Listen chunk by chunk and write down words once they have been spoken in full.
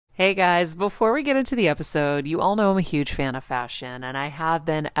Hey guys, before we get into the episode, you all know I'm a huge fan of fashion, and I have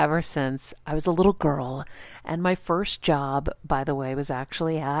been ever since I was a little girl. And my first job, by the way, was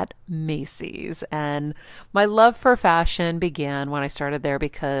actually at Macy's. And my love for fashion began when I started there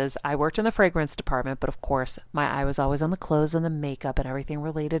because I worked in the fragrance department, but of course, my eye was always on the clothes and the makeup and everything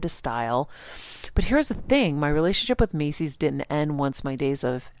related to style. But here's the thing, my relationship with Macy's didn't end once my days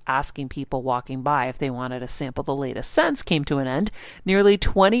of asking people walking by if they wanted to sample the latest scents came to an end. Nearly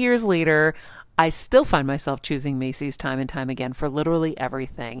 20 years later, I still find myself choosing Macy's time and time again for literally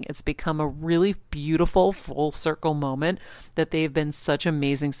everything. It's become a really beautiful full circle moment that they've been such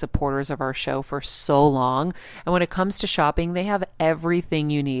amazing supporters of our show for so long. And when it comes to shopping, they have everything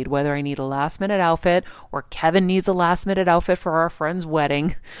you need, whether I need a last minute outfit or Kevin needs a last minute outfit for our friend's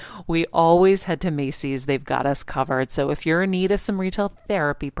wedding. We always head to Macy's. They've got us covered. So if you're in need of some retail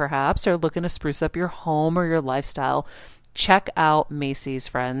therapy, perhaps, or looking to spruce up your home or your lifestyle, check out Macy's,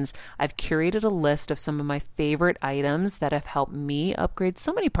 friends. I've curated a list of some of my favorite items that have helped me upgrade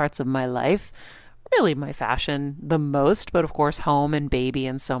so many parts of my life. Really my fashion the most, but of course home and baby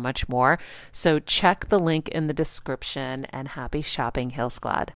and so much more. So check the link in the description and happy shopping, Hill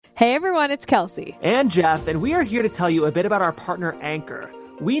Squad. Hey everyone, it's Kelsey. And Jeff, and we are here to tell you a bit about our partner Anchor.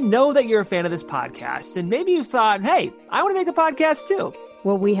 We know that you're a fan of this podcast, and maybe you thought, hey, I want to make a podcast too.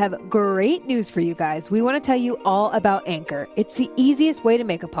 Well, we have great news for you guys. We want to tell you all about Anchor. It's the easiest way to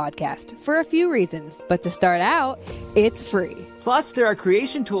make a podcast for a few reasons, but to start out, it's free. Plus, there are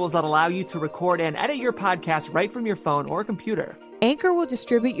creation tools that allow you to record and edit your podcast right from your phone or computer. Anchor will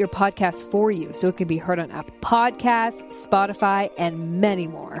distribute your podcast for you so it can be heard on Apple Podcasts, Spotify, and many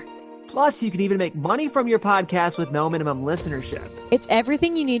more. Plus, you can even make money from your podcast with no minimum listenership. It's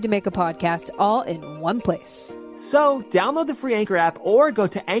everything you need to make a podcast all in one place. So download the free Anchor app or go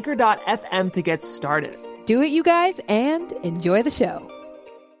to anchor.fm to get started. Do it, you guys, and enjoy the show.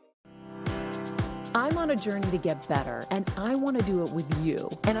 I'm on a journey to get better, and I want to do it with you.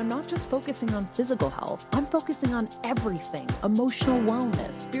 And I'm not just focusing on physical health. I'm focusing on everything: emotional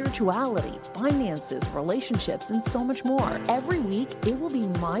wellness, spirituality, finances, relationships, and so much more. Every week, it will be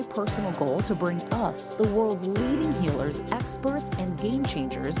my personal goal to bring us, the world's leading healers, experts, and game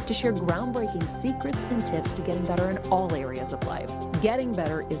changers, to share groundbreaking secrets and tips to getting better in all areas of life. Getting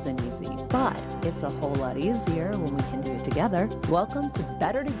better isn't easy, but it's a whole lot easier when we can do it together. Welcome to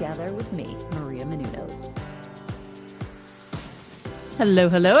Better Together with me, Maria Menounos.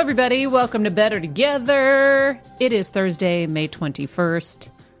 Hello, everybody. Welcome to Better Together. It is Thursday, May 21st,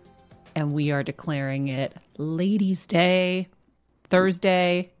 and we are declaring it Ladies' Day.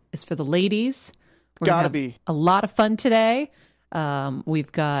 Thursday is for the ladies. We're Gotta have be. a lot of fun today.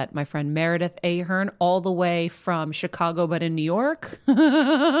 We've got my friend Meredith Ahern all the way from Chicago, but in New York.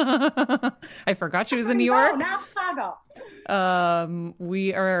 I forgot she was in New York. Now Chicago.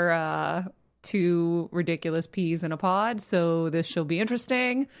 We are two ridiculous peas in a pod, so this shall be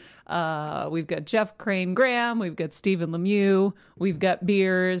interesting. We've got Jeff Crane Graham, we've got Stephen Lemieux, we've got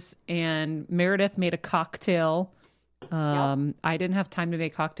beers, and Meredith made a cocktail. I didn't have time to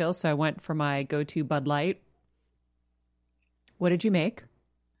make cocktails, so I went for my go-to Bud Light. What did you make?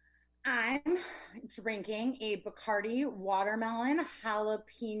 I'm drinking a Bacardi watermelon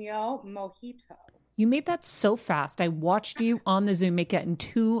jalapeno mojito. You made that so fast. I watched you on the Zoom make that in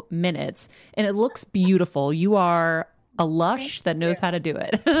 2 minutes, and it looks beautiful. You are a lush that knows how to do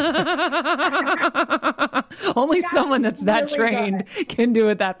it. Only someone that's that really trained can do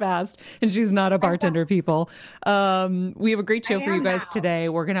it that fast, and she's not a bartender, people. We have a great show for you guys today.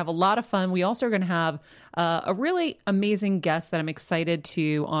 We're going to have a lot of fun. We also are going to have a really amazing guest that I'm excited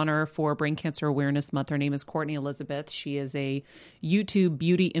to honor for Brain Cancer Awareness Month. Her name is Courtney Elizabeth. She is a YouTube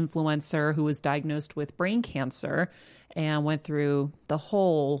beauty influencer who was diagnosed with brain cancer and went through the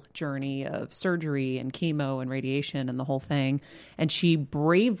whole journey of surgery and chemo and radiation and the whole thing. And she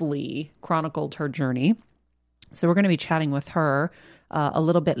bravely chronicled her journey. So we're going to be chatting with her a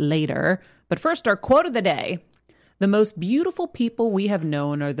little bit later. But first, our quote of the day. The most beautiful people we have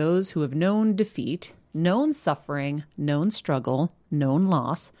known are those who have known defeat, known suffering, known struggle, known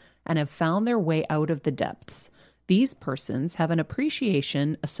loss, and have found their way out of the depths. These persons have an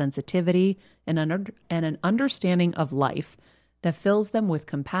appreciation, a sensitivity, and an understanding of life that fills them with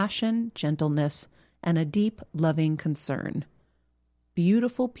compassion, gentleness, and a deep, loving concern.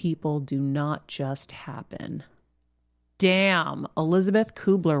 Beautiful people do not just happen. Damn, Elizabeth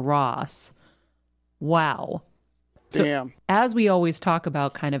Kubler-Ross. Wow. So, Damn. as we always talk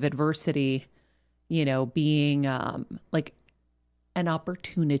about kind of adversity, you know, being like an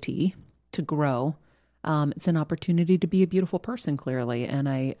opportunity to grow, it's an opportunity to be a beautiful person, clearly. And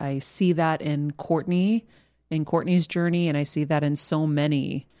I see that in Courtney's journey, and I see that in so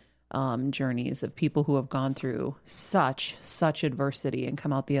many journeys of people who have gone through such adversity and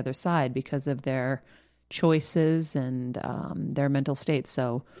come out the other side because of their choices and their mental state.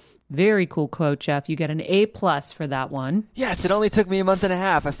 So very cool quote, Jeff. You get an A+ for that one. Yes, it only took me a month and a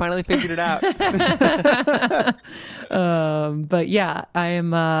half. I finally figured it out. But yeah,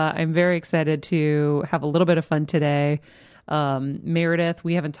 I'm very excited to have a little bit of fun today. Meredith,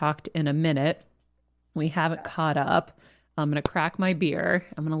 we haven't talked in a minute. We haven't caught up. I'm going to crack my beer.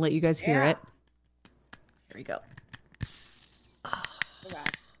 I'm going to let you guys hear it. Here we go.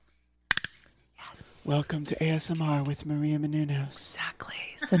 Yes. Welcome to ASMR with Maria Menounos. Exactly.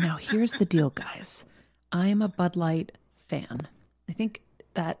 So now here's the deal, guys. I'm a Bud Light fan. I think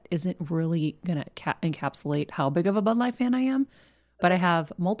that isn't really going to encapsulate how big of a Bud Light fan I am, but I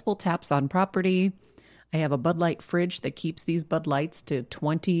have multiple taps on property. I have a Bud Light fridge that keeps these Bud Lights to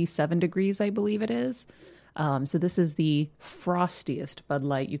 27 degrees, I believe it is. So this is the frostiest Bud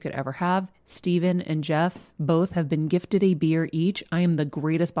Light you could ever have. Steven and Jeff both have been gifted a beer each. I am the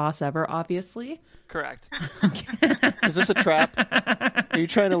greatest boss ever, obviously. Correct. Is this a trap? Are you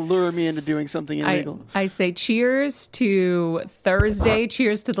trying to lure me into doing something illegal? I say cheers to Thursday.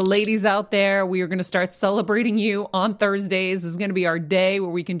 Cheers to the ladies out there. We are going to start celebrating you on Thursdays. This is going to be our day where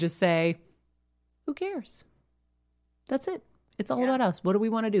we can just say, who cares? That's it. It's all about us. What do we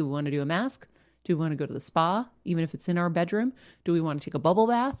want to do? We want to do a mask? Do we want to go to the spa, even if it's in our bedroom? Do we want to take a bubble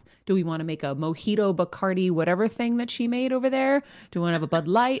bath? Do we want to make a mojito, Bacardi, whatever thing that she made over there? Do we want to have a Bud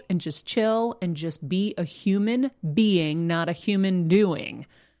Light and just chill and just be a human being, not a human doing?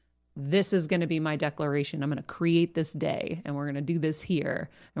 This is going to be my declaration. I'm going to create this day, and we're going to do this here,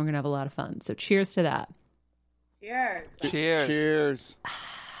 and we're going to have a lot of fun. So cheers to that. Cheers. Cheers. Cheers.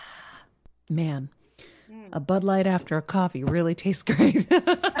 Man, a Bud Light after a coffee really tastes great.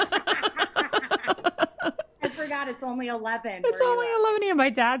 I forgot it's only 11. It's only 11 a.m. My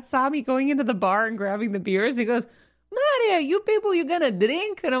dad saw me going into the bar and grabbing the beers. He goes, Maria, you people, you gonna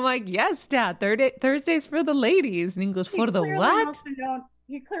drink? And I'm like, yes, Dad. Thursday's for the ladies. And he goes, for the what?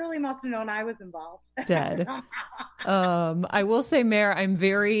 He clearly must have known I was involved. Dead. I will say, Mare, I'm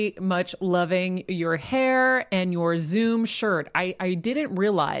very much loving your hair and your Zoom shirt. I didn't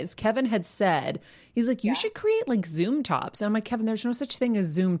realize Kevin had said, he's like, you should create like Zoom tops. And I'm like, Kevin, there's no such thing as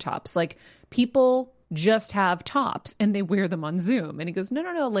Zoom tops. Like people just have tops and they wear them on Zoom. And he goes, no.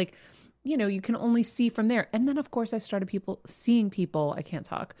 Like, you know, you can only see from there. And then, of course, I started seeing people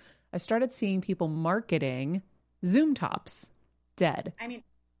marketing Zoom tops. Dead. I mean,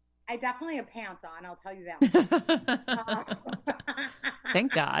 I definitely have pants on. I'll tell you that.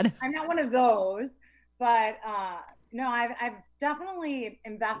 Thank God. I'm not one of those, but no, I've definitely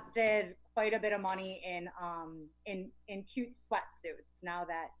invested quite a bit of money in cute sweatsuits now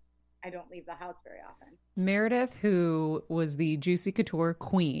that I don't leave the house very often. Meredith, who was the Juicy Couture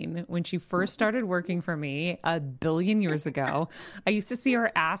queen when she first started working for me a billion years ago, I used to see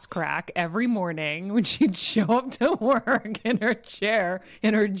her ass crack every morning when she'd show up to work in her chair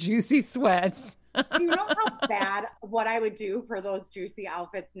in her juicy sweats. You know how bad what I would do for those juicy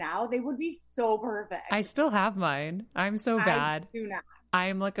outfits now? They would be so perfect. I still have mine. I'm so bad. I do not.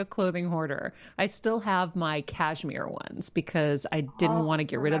 I'm like a clothing hoarder. I still have my cashmere ones because I didn't want to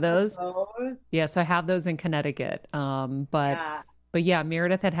get rid of those. Yeah, so I have those in Connecticut. But yeah,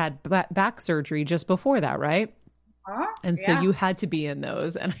 Meredith had back surgery just before that, right? And so you had to be in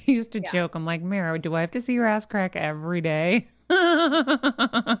those. And I used to joke, I'm like, Mero, do I have to see your ass crack every day? And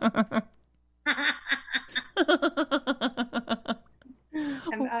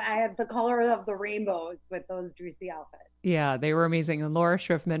I had the color of the rainbows with those juicy outfits. Yeah, they were amazing. And Laura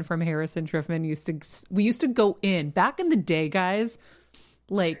Schriffman from Harrison Schriffman we used to go in back in the day, guys,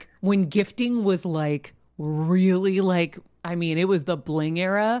 like when gifting was like really like, I mean, it was the bling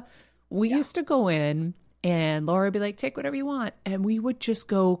era. We used to go in and Laura would be like, take whatever you want. And we would just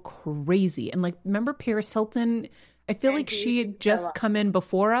go crazy. And like, remember Paris Hilton? I feel like she had just come in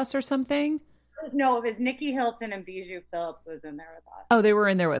before us or something. No, it was Nikki Hilton and Bijou Phillips was in there with us. Oh, they were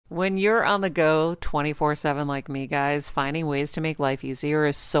in there with. When you're on the go 24/7 like me, guys, finding ways to make life easier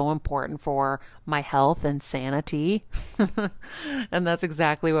is so important for my health and sanity. And that's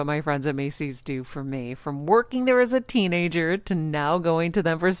exactly what my friends at Macy's do for me. From working there as a teenager to now going to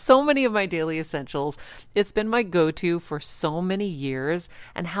them for so many of my daily essentials, it's been my go-to for so many years.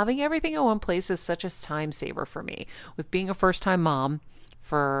 And having everything in one place is such a time saver for me. With being a first-time mom,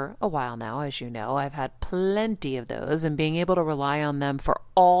 for a while now, as you know, I've had plenty of those, and being able to rely on them for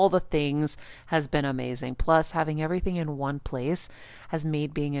all the things has been amazing. Plus, having everything in one place has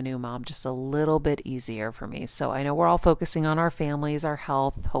made being a new mom just a little bit easier for me. So I know we're all focusing on our families, our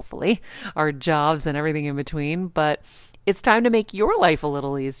health, hopefully, our jobs and everything in between, but It's time to make your life a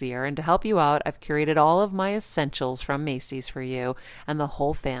little easier, and to help you out, I've curated all of my essentials from Macy's for you and the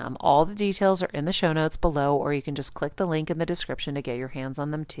whole fam. All the details are in the show notes below, or you can just click the link in the description to get your hands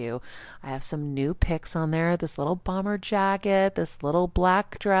on them too. I have some new picks on there, this little bomber jacket, this little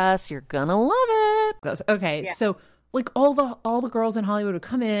black dress. You're gonna love it. Okay, Yeah. so like all the girls in Hollywood would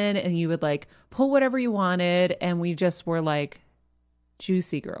come in and you would like pull whatever you wanted, and we just were like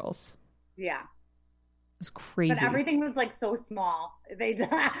juicy girls. Yeah. It was crazy. But everything was like so small. I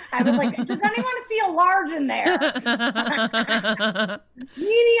was like, does anyone see a large in there?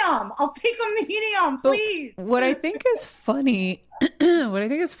 Medium. I'll take a medium, please. What I think is funny,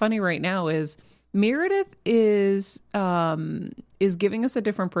 right now is Meredith is giving us a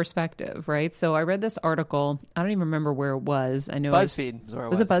different perspective, right? So I read this article. I don't even remember where it was. I know BuzzFeed is where it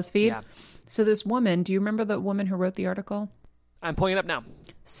was. Was it BuzzFeed? Yeah. So this woman, do you remember the woman who wrote the article? I'm pulling it up now.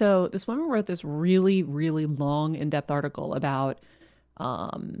 So this woman wrote this really, really long, in-depth article about,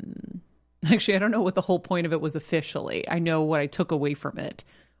 actually, I don't know what the whole point of it was officially. I know what I took away from it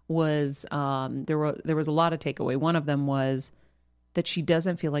was there was a lot of takeaway. One of them was that she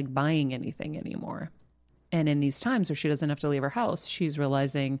doesn't feel like buying anything anymore. And in these times where she doesn't have to leave her house, she's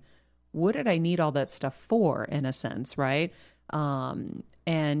realizing, what did I need all that stuff for, in a sense, right?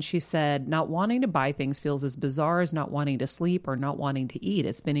 And she said, not wanting to buy things feels as bizarre as not wanting to sleep or not wanting to eat.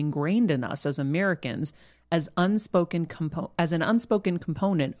 It's been ingrained in us as Americans as an unspoken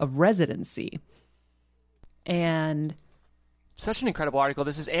component of residency. And Such an incredible article.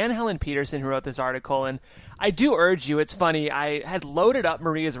 This is Anne Helen Peterson who wrote this article, and I do urge you, it's funny, I had loaded up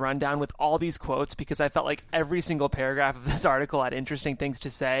Maria's rundown with all these quotes because I felt like every single paragraph of this article had interesting things to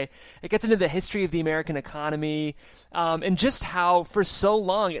say. It gets into the history of the American economy, and just how for so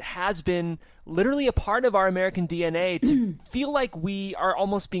long it has been literally a part of our American DNA to feel like we are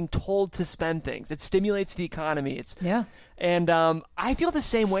almost being told to spend things. It stimulates the economy. And I feel the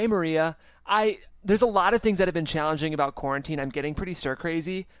same way, Maria. There's a lot of things that have been challenging about quarantine. I'm getting pretty stir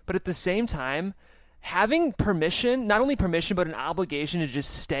crazy, but at the same time, having permission, not only permission, but an obligation to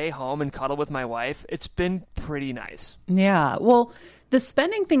just stay home and cuddle with my wife, it's been pretty nice. yeah, well, the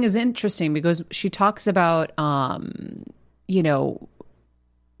spending thing is interesting because she talks about,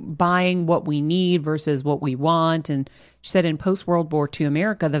 buying what we need versus what we want. And she said in post-World War II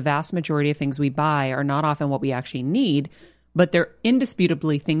America, the vast majority of things we buy are not often what we actually need, but they're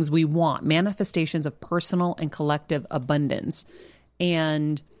indisputably things we want, manifestations of personal and collective abundance.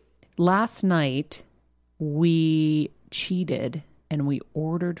 And last night, we cheated and we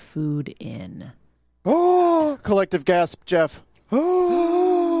ordered food in. Oh, collective gasp, Jeff.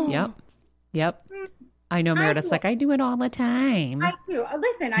 Yep. I know Meredith's like, I do it all the time. I do.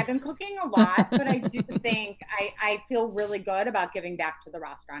 Listen, I've been cooking a lot, but I do think I feel really good about giving back to the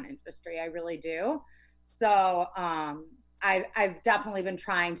restaurant industry. I really do. So I've definitely been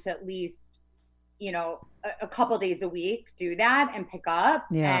trying to at least, a couple days a week do that and pick up.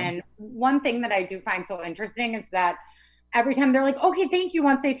 Yeah. And one thing that I do find so interesting is that every time they're like, okay, thank you,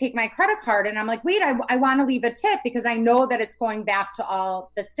 once they take my credit card. And I'm like, wait, I want to leave a tip because I know that it's going back to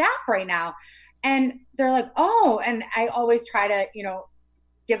all the staff right now. And they're like, oh, and I always try to,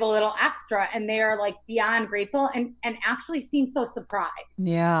 give a little extra, and they are like beyond grateful and actually seem so surprised.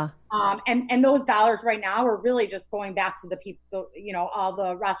 Yeah. And those dollars right now are really just going back to the people, all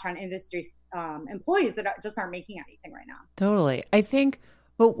the restaurant industry employees that just aren't making anything right now. Totally. I think,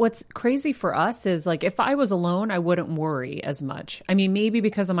 but what's crazy for us is like, if I was alone, I wouldn't worry as much. I mean, maybe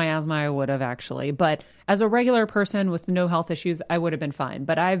because of my asthma, I would have actually, but as a regular person with no health issues, I would have been fine.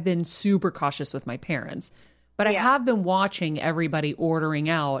 But I've been super cautious with my parents. But I have been watching everybody ordering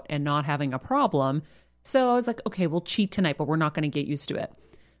out and not having a problem. So I was like, okay, we'll cheat tonight, but we're not going to get used to it.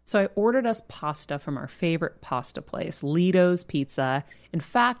 So I ordered us pasta from our favorite pasta place, Lido's Pizza. In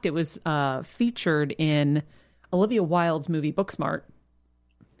fact, it was featured in Olivia Wilde's movie Booksmart.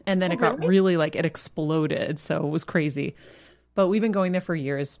 And then it got really it exploded. So it was crazy. But we've been going there for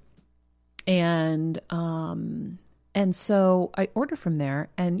years. And so I ordered from there.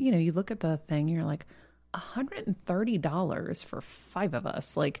 And, you look at the thing, you're like, $130 for 5 of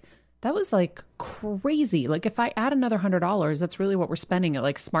us. Like, that was like crazy. Like, if I add another $100, that's really what we're spending at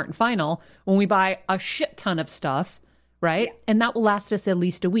like Smart and Final when we buy a shit ton of stuff, right? Yeah. And that will last us at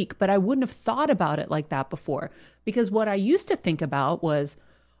least a week. But I wouldn't have thought about it like that before, because what I used to think about was,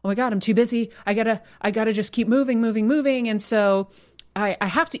 oh my God, I'm too busy. I gotta just keep moving. And so I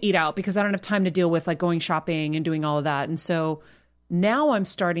have to eat out because I don't have time to deal with like going shopping and doing all of that. And so now I'm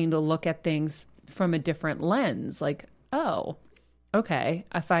starting to look at things from a different lens. Like, oh, okay,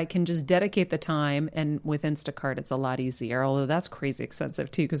 if I can just dedicate the time, and with Instacart, it's a lot easier, although that's crazy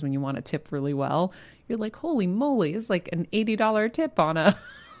expensive too, because when you want to tip really well, you're like, holy moly, it's like an $80 tip on a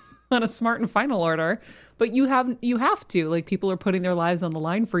on a Smart and Final order. But you have to, like, people are putting their lives on the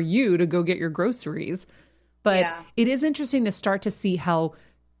line for you to go get your groceries. But it is interesting to start to see how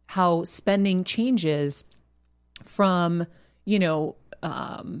spending changes from, it's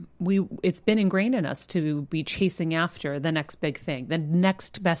been ingrained in us to be chasing after the next big thing, the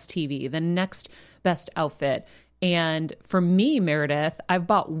next best TV, the next best outfit. And for me, Meredith, I've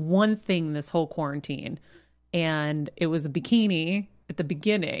bought one thing this whole quarantine, and it was a bikini at the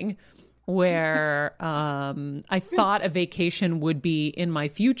beginning, where I thought a vacation would be in my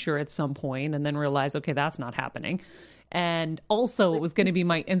future at some point, and then realized, okay, that's not happening. And also it was going to be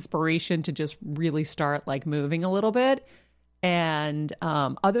my inspiration to just really start like moving a little bit. And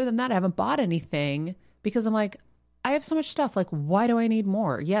other than that, I haven't bought anything because I'm like, I have so much stuff. Like, why do I need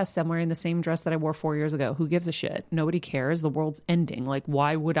more? Yes, I'm wearing the same dress that I wore 4 years ago. Who gives a shit? Nobody cares. The world's ending. Like,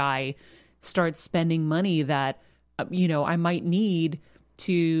 why would I start spending money that, I might need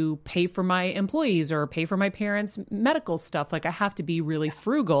to pay for my employees or pay for my parents' medical stuff? Like, I have to be really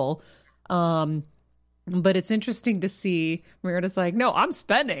frugal. But it's interesting to see Meredith's like, no, I'm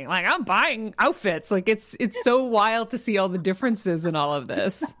spending. Like, I'm buying outfits. Like, it's so wild to see all the differences in all of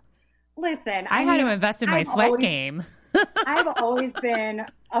this. Listen, I had to invest in my sweat game. I've always been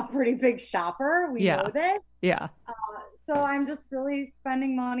a pretty big shopper. We know this. Yeah. So I'm just really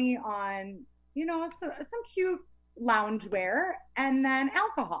spending money on, some cute loungewear and then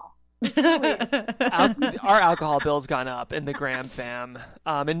alcohol. Our alcohol bill's gone up in the Graham fam.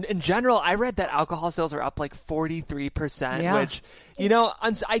 In general, I read that alcohol sales are up like 43%, which,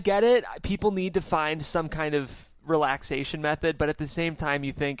 I get it. People need to find some kind of relaxation method, but at the same time,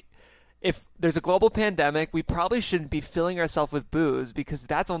 you think, if there's a global pandemic, we probably shouldn't be filling ourselves with booze because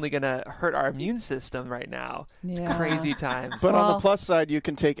that's only going to hurt our immune system right now. It's crazy times. But on the plus side, you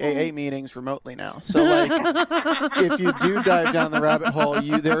can take AA meetings remotely now. So, like, if you do dive down the rabbit hole,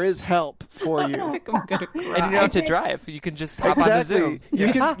 there is help for you. I think I'm gonna cry. And you don't have to drive. You can just hop on the Zoom.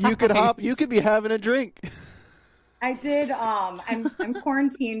 You could hop. You could be having a drink. I did. I'm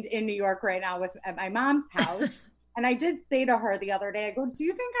quarantined in New York right now at my mom's house. And I did say to her the other day, I go, do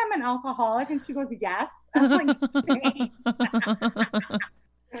you think I'm an alcoholic? And she goes, yes. I'm like,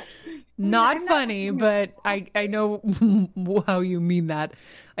 not funny, but I know how you mean that.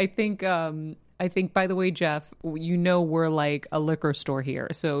 I think, by the way, Jeff, we're like a liquor store here.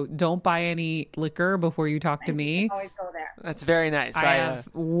 So don't buy any liquor before you talk to me. I always go there. That's very nice. I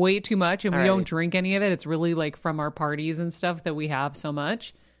have way too much, and we don't drink any of it. It's really like from our parties and stuff that we have so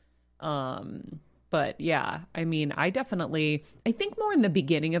much. But yeah, I mean, I think more in the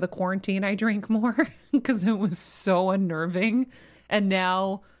beginning of the quarantine, I drank more because it was so unnerving. And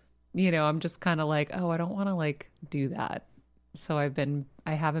now, I'm just kind of like, oh, I don't want to like do that. So I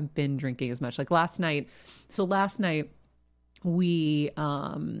haven't been drinking as much. Like last night we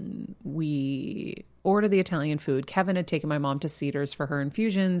ordered the Italian food. Kevin had taken my mom to Cedars for her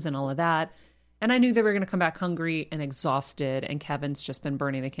infusions and all of that. And I knew they were going to come back hungry and exhausted. And Kevin's just been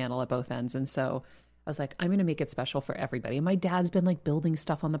burning the candle at both ends. And so I was like, I'm going to make it special for everybody. And my dad's been like building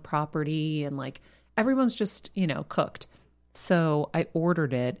stuff on the property and like everyone's just, cooked. So I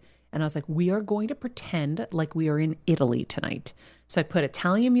ordered it and I was like, we are going to pretend like we are in Italy tonight. So I put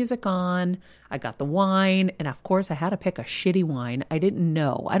Italian music on. I got the wine. And of course I had to pick a shitty wine. I don't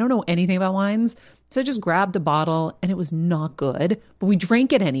know anything about wines. So I just grabbed a bottle and it was not good, but we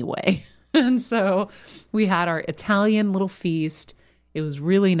drank it anyway. And so we had our Italian little feast. It was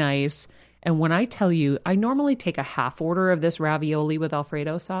really nice. And when I tell you, I normally take a half order of this ravioli with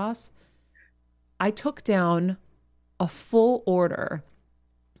Alfredo sauce. I took down a full order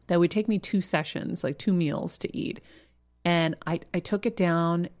that would take me 2 sessions, like 2 meals to eat. And I took it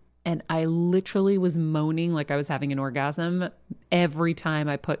down and I literally was moaning like I was having an orgasm every time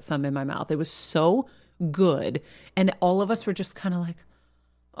I put some in my mouth. It was so good. And all of us were just kind of like,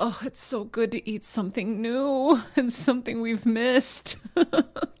 oh, it's so good to eat something new and something we've missed.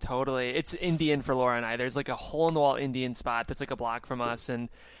 Totally. It's Indian for Laura and I. There's like a hole-in-the-wall Indian spot that's like a block from us. And,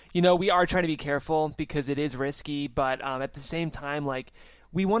 we are trying to be careful because it is risky. But at the same time, like,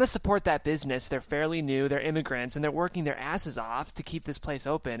 we want to support that business. They're fairly new. They're immigrants. And they're working their asses off to keep this place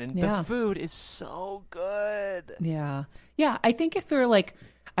open. And the food is so good. Yeah. Yeah. I think if you're like...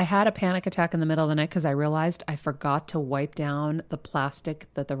 I had a panic attack in the middle of the night because I realized I forgot to wipe down the plastic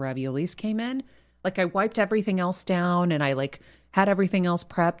that the raviolis came in. Like I wiped everything else down and I like had everything else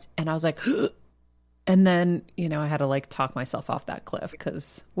prepped and I was like, and then, I had to like talk myself off that cliff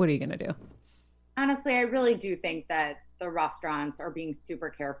because what are you going to do? honestly, I really do think that the restaurants are being super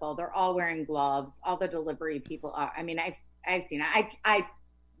careful. They're all wearing gloves. All the delivery people are. I mean, I've seen it. I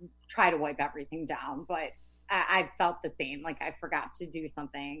try to wipe everything down, but I felt the same. Like I forgot to do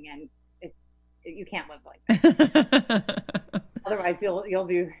something, and you can't live like that. Otherwise, you'll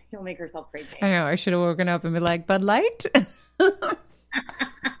make yourself crazy. I know. I should have woken up and been like, Bud Light.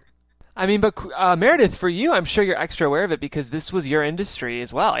 I mean, but Meredith, for you, I'm sure you're extra aware of it because this was your industry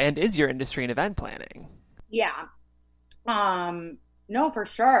as well, and is your industry in event planning. Yeah. No, for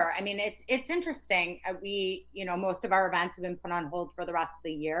sure. I mean, it's interesting. We, most of our events have been put on hold for the rest of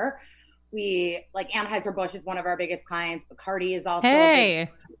the year. We, like, Anheuser-Busch is one of our biggest clients. Bacardi is also. Hey.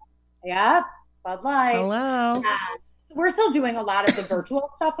 Yep. Bud Light. Hello. So we're still doing a lot of the virtual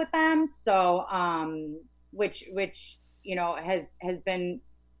stuff with them. So, which has been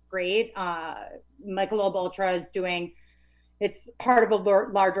great. Michelob Ultra is doing. It's part of a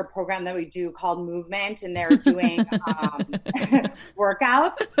larger program that we do called Movement, and they're doing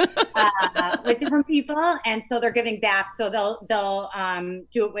workouts with different people, and so they're giving back. So they'll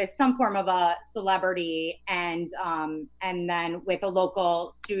do it with some form of a celebrity, and then with a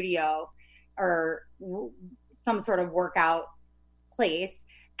local studio or some sort of workout place,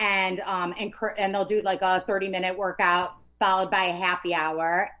 and they'll do like a 30-minute workout followed by a happy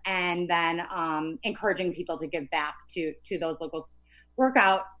hour, and then encouraging people to give back to those local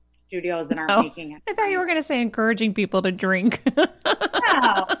workout studios that aren't making it. I thought you were going to say encouraging people to drink. No,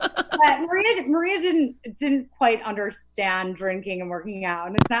 but Maria didn't quite understand drinking and working out,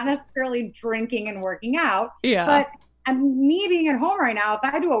 and it's not necessarily drinking and working out. Yeah. But me being at home right now, if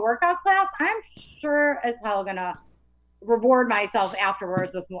I do a workout class, I'm sure as hell gonna reward myself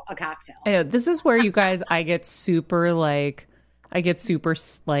afterwards with a cocktail. Yeah, this is where you guys, I get super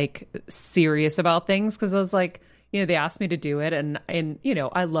serious about things, because I was like, they asked me to do it, and I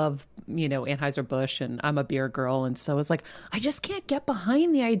love Anheuser-Busch, and I'm a beer girl, and so I was like, I just can't get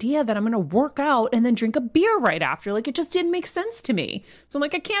behind the idea that I'm going to work out and then drink a beer right after. Like, it just didn't make sense to me. So I'm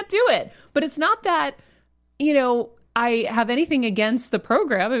like, I can't do it. But it's not that I have anything against the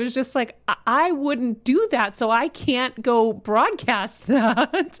program. It was just like, I wouldn't do that, so I can't go broadcast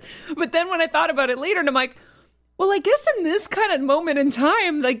that. But then when I thought about it later, and I'm like, well, I guess in this kind of moment in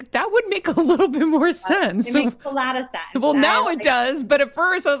time, like, that would make a little bit more sense. It makes a lot of sense. Well, now it does. But at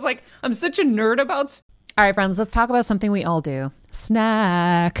first I was like, I'm such a nerd about. All right, friends, let's talk about something we all do.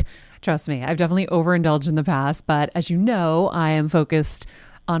 Snack. Trust me, I've definitely overindulged in the past, but as you know, I am focused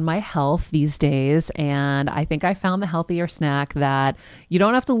on my health these days, and I think I found the healthier snack that you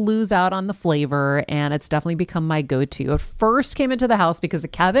don't have to lose out on the flavor, and it's definitely become my go-to. It first came into the house because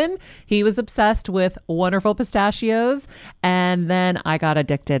of Kevin. He was obsessed with Wonderful Pistachios, and then I got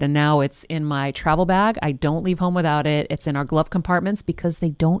addicted, and now it's in my travel bag. I don't leave home without it. It's in our glove compartments because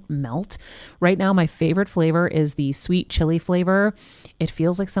they don't melt. Right now, my favorite flavor is the sweet chili flavor. It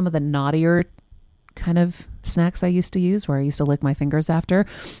feels like some of the naughtier kind of snacks I used to use, where I used to lick my fingers after.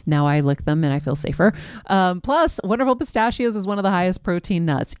 Now I lick them and I feel safer. Plus, Wonderful Pistachios is one of the highest protein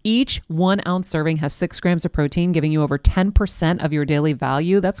nuts. Each 1 ounce serving has 6 grams of protein, giving you over 10% of your daily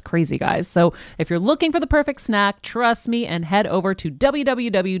value. That's crazy, guys. So if you're looking for the perfect snack, trust me and head over to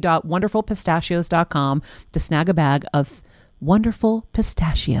www.wonderfulpistachios.com to snag a bag of Wonderful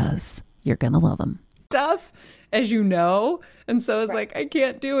Pistachios. You're going to love them. Stuff, as you know. And so I was like, I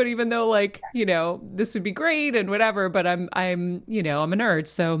can't do it, even though, like, this would be great and whatever, but I'm a nerd.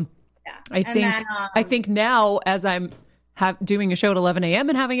 So yeah. I think now, as I'm doing a show at 11 a.m.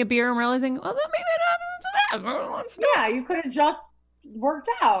 and having a beer, I'm realizing, well, that maybe it happens. Yeah, you could have just worked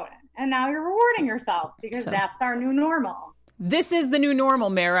out, and now you're rewarding yourself because that's our new normal. This is the new normal,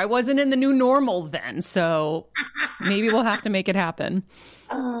 Mare. I wasn't in the new normal then, so maybe we'll have to make it happen.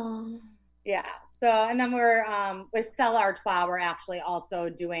 Yeah. So, and then we're, with Stella Artois, we're actually also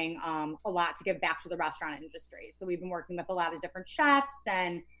doing a lot to give back to the restaurant industry. So we've been working with a lot of different chefs,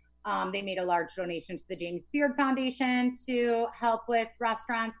 and they made a large donation to the James Beard Foundation to help with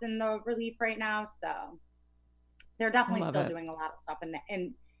restaurants in the relief right now. So they're definitely still doing a lot of stuff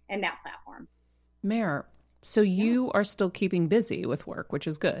in that platform. Mare, so you are still keeping busy with work, which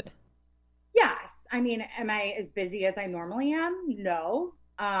is good. Yes. I mean, am I as busy as I normally am? No.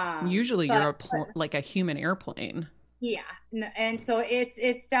 Usually you're like a human airplane. Yeah. And so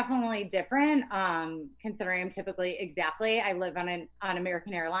it's definitely different. Considering I'm typically I live on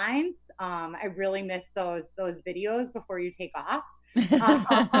American Airlines. I really miss those videos before you take off.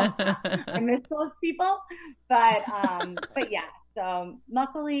 I miss those people, but yeah, so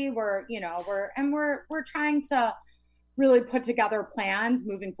luckily we're trying to really put together plans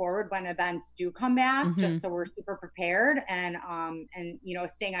moving forward when events do come back, just so we're super prepared and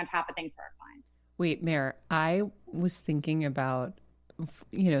staying on top of things for our clients. Wait, Mare, I was thinking about,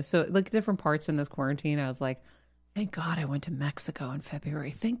 so like different parts in this quarantine. I was like, thank God I went to Mexico in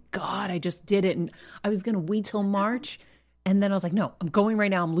February. Thank God I just did it. And I was going to wait till March. And then I was like, no, I'm going right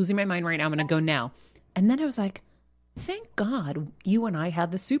now. I'm losing my mind right now. I'm going to go now. And then I was like, thank God you and I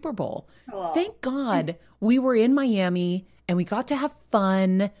had the Super Bowl. Oh. Thank God we were in Miami and we got to have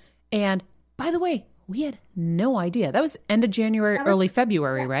fun. And by the way, we had no idea. That was end of January, early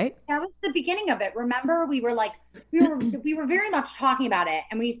February, right? That was the beginning of it. Remember, we were very much talking about it,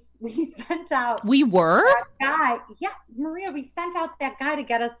 and we sent out. We were? That guy. Yeah, Maria, we sent out that guy to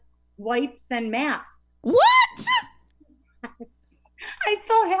get us wipes and masks. What? I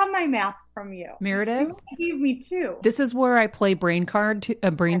still have my mask from you, Meredith. You gave me two. This is where I play brain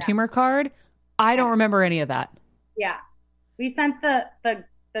tumor card. I don't remember any of that. Yeah, we sent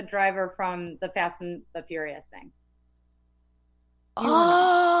the driver from the Fast and the Furious thing.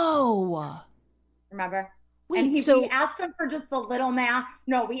 Oh, remember? Wait, and so we asked him for just the little mask.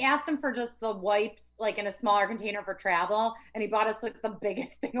 No, we asked him for just the wipes, like in a smaller container for travel, and he bought us like the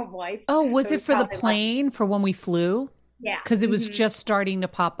biggest thing of wipes. Oh, was So it for the plane for when we flew? Yeah, Because it was just starting to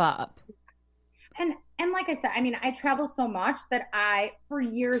pop up. And like I said, I mean, I travel so much that I, for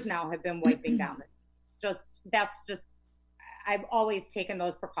years now, have been wiping down this. I've always taken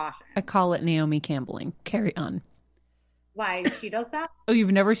those precautions. I call it Naomi Campbelling. Carry on. Why she does that? Oh,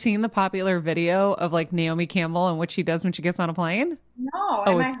 you've never seen the popular video of like Naomi Campbell and what she does when she gets on a plane? No, Oh,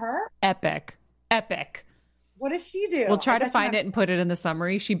 am I it's her? Epic. Epic. What does she do? We'll try to find it and put it in the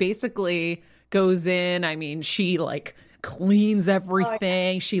summary. She basically goes in. I mean, she like cleans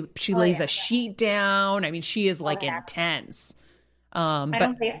everything. She lays a sheet down. I mean, she is like intense. But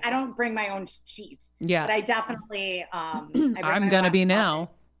I don't bring my own sheet. yeah, But I definitely I'm gonna be now.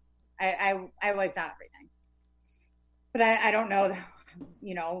 I wiped down everything. But I don't know,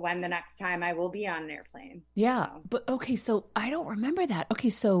 when the next time I will be on an airplane. Yeah, So. but okay, so I don't remember that. Okay,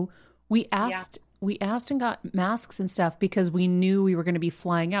 so we asked and got masks and stuff because we knew we were going to be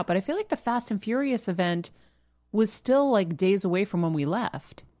flying out. But I feel like the Fast and Furious event was still like days away from when we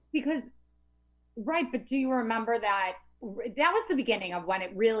left. Because, right, but do you remember that was the beginning of when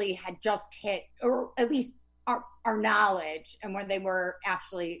it really had just hit, or at least our knowledge, and when they were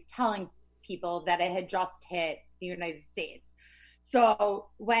actually telling people that it had just hit the United States. So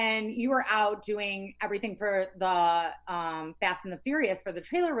when you were out doing everything for the Fast and the Furious for the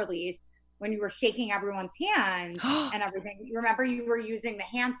trailer release, when you were shaking everyone's hands and everything, you remember you were using the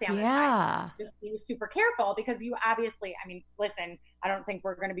hand sanitizer. Yeah. Just be super careful because you obviously, I mean, listen, I don't think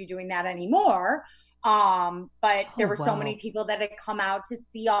we're going to be doing that anymore. But there were so many people that had come out to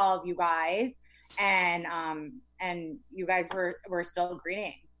see all of you guys, and you guys were still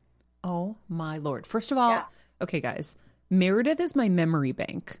greeting. Oh my Lord. First of all, okay, guys, Meredith is my memory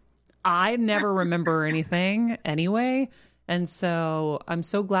bank. I never remember anything anyway. And so I'm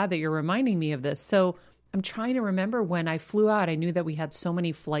so glad that you're reminding me of this. So I'm trying to remember when I flew out, I knew that we had so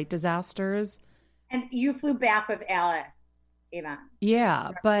many flight disasters. And you flew back with Alice, Eva. Yeah,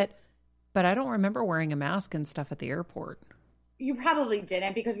 but I don't remember wearing a mask and stuff at the airport. You probably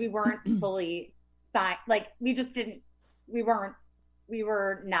didn't because we weren't fully signed. Like we weren't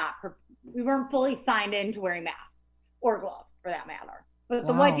fully signed into wearing masks or gloves for that matter. But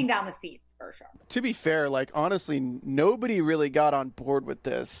the wiping down the seats for sure. To be fair, like honestly, nobody really got on board with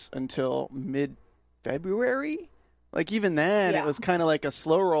this until mid-February. Like even then, it was kind of like a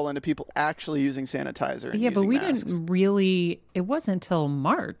slow roll into people actually using sanitizer. And but we masks. didn't really. It wasn't until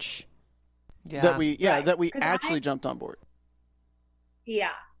March. Yeah. That we Right. actually jumped on board. Yeah,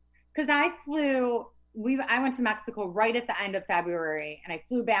 because I went to Mexico right at the end of February, and I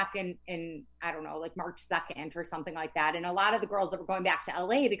flew back in I don't know, like March 2nd or something like that. And a lot of the girls that were going back to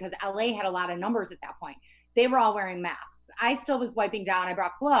LA, because LA had a lot of numbers at that point, they were all wearing masks. I still was wiping down. I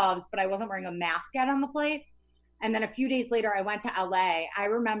brought gloves, but I wasn't wearing a mask yet on the plane. And then a few days later, I went to LA. I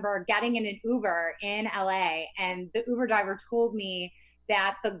remember getting in an Uber in LA, and the Uber driver told me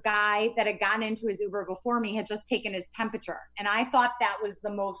that the guy that had gotten into his Uber before me had just taken his temperature. And I thought that was the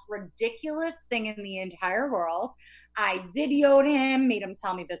most ridiculous thing in the entire world. I videoed him, made him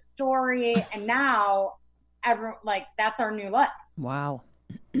tell me the story. And now everyone, like, that's our new life. Wow.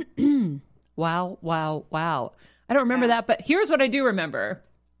 Wow. I don't remember that, but here's what I do remember.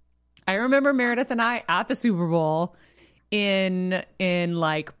 I remember Meredith and I at the Super Bowl in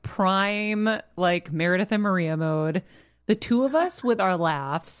like prime, like Meredith and Maria mode. The two of us with our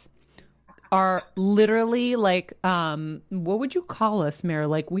laughs are literally like, what would you call us, Mare?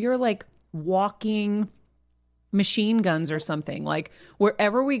 Like we are like walking machine guns or something. Like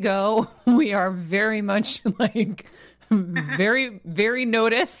wherever we go, we are very much like very, very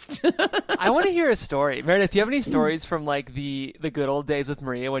noticed. I want to hear a story. Meredith, do you have any stories from like the good old days with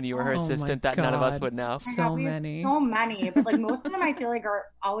Maria when you were her assistant that none of us would know? So many. So many. But like most of them I feel like are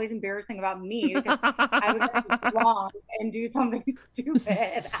always embarrassing about me because I would get wrong and do something stupid.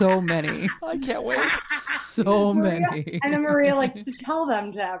 So many. I can't wait. So many. And then Maria likes to tell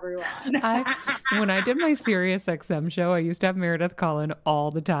them to everyone. When I did my Sirius XM show, I used to have Meredith call in all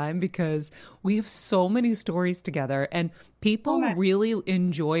the time because we have so many stories together, and people really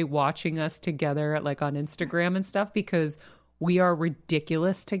enjoy watching us together, like on Instagram and stuff, because we are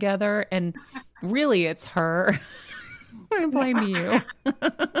ridiculous together. And really, it's her. I blame you.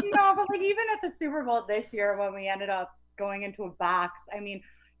 No, but like even at the Super Bowl this year, when we ended up going into a box, I mean,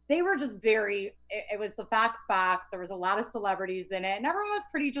 they were just it was the Fox box. There was a lot of celebrities in it, and everyone was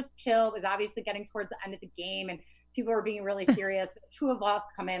pretty just chill. It was obviously getting towards the end of the game, and people were being really serious. Two of us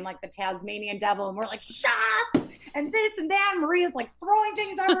come in like the Tasmanian devil, and we're like, shots! And this and that. And Maria's like throwing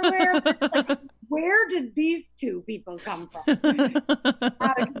things everywhere. Like, where did these two people come from?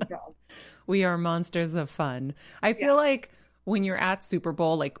 Out of control. We are monsters of fun. I feel like when you're at Super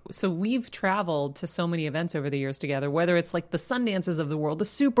Bowl, like, so we've traveled to so many events over the years together, whether it's like the Sundances of the world, the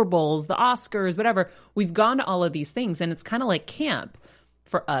Super Bowls, the Oscars, whatever. We've gone to all of these things, and it's kind of like camp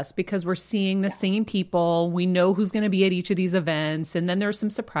for us because we're seeing the same people. We know who's going to be at each of these events. And then there's some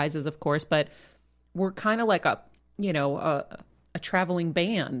surprises, of course, but we're kind of like a traveling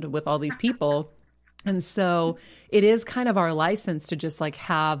band with all these people. And so it is kind of our license to just like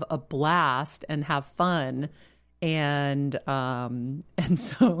have a blast and have fun. And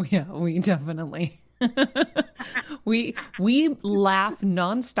so, yeah, we definitely, we laugh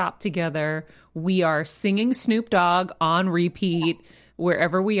nonstop together. We are singing Snoop Dogg on repeat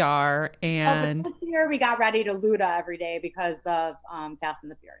wherever we are. And this year we got ready to Luda every day because of Fast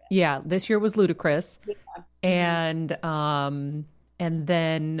and the Furious. Yeah, this year was Ludacris. Yeah. And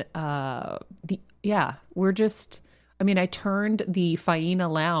then we're just, I mean, I turned the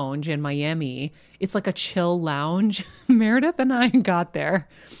Faena Lounge in Miami. It's like a chill lounge. Meredith and I got there,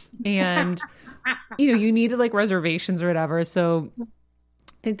 and you needed like reservations or whatever. So I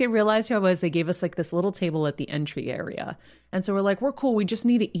think they realized who I was. They gave us like this little table at the entry area. And so we're like, we're cool. We just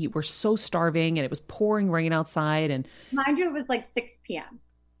need to eat. We're so starving. And it was pouring rain outside. And mind you, it was like 6 p.m.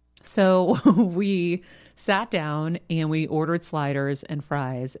 So we sat down and we ordered sliders and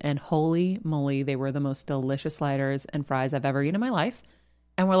fries. And holy moly, they were the most delicious sliders and fries I've ever eaten in my life.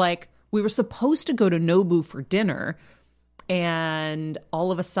 And we're like, we were supposed to go to Nobu for dinner. And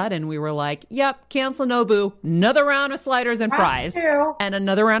all of a sudden we were like, yep, cancel Nobu, another round of sliders and fries and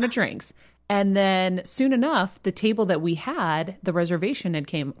another round of drinks. And then soon enough, the table that we had, the reservation had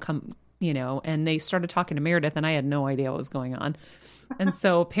come, and they started talking to Meredith, and I had no idea what was going on. And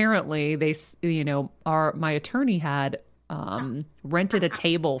so apparently they, my attorney had rented a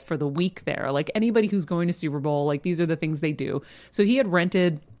table for the week there. Like anybody who's going to Super Bowl, like these are the things they do. So he had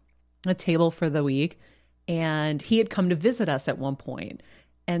rented a table for the week. And he had come to visit us at one point.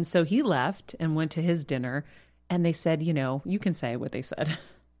 And so he left and went to his dinner. And they said, you can say what they said.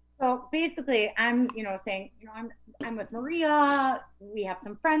 So basically, I'm, saying, I'm with Maria. We have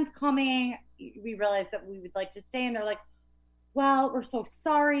some friends coming. We realized that we would like to stay. And they're like, well, we're so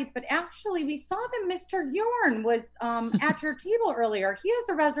sorry. But actually, we saw that Mr. Yorn was at your table earlier. He has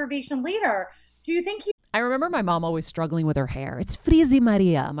a reservation later. Do you think I remember my mom always struggling with her hair. It's frizzy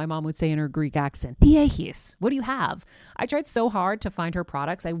Maria, my mom would say in her Greek accent. Diehis, what do you have? I tried so hard to find her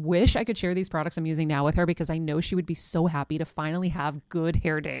products. I wish I could share these products I'm using now with her because I know she would be so happy to finally have good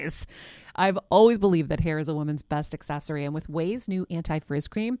hair days. I've always believed that hair is a woman's best accessory, and with Ouai's new anti-frizz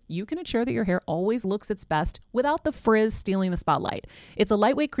cream, you can ensure that your hair always looks its best without the frizz stealing the spotlight. It's a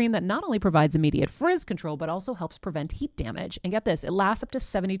lightweight cream that not only provides immediate frizz control, but also helps prevent heat damage. And get this, it lasts up to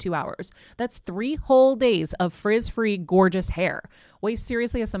 72 hours. That's 3 whole days of frizz-free, gorgeous hair. Ouai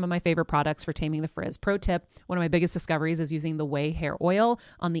seriously has some of my favorite products for taming the frizz. Pro tip, one of my biggest discoveries is using the Ouai hair oil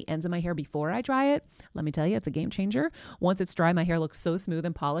on the ends of my hair before I dry it. Let me tell you, it's a game changer. Once it's dry, my hair looks so smooth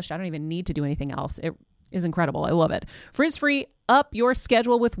and polished, I don't even need to do anything else. It is incredible. I love it. Frizz-free, up your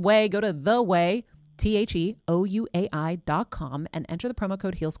schedule with Ouai. Go to the Ouai, TheOuai.com, and enter the promo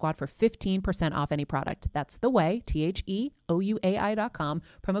code HeelSquad for 15% off any product. That's the Ouai, TheOuai.com,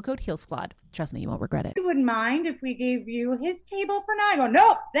 promo code HeelSquad. Trust me, you won't regret it. You wouldn't mind if we gave you his table for now? I go,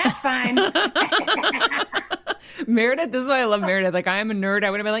 nope, that's fine. Meredith, this is why I love Meredith. Like, I am a nerd. I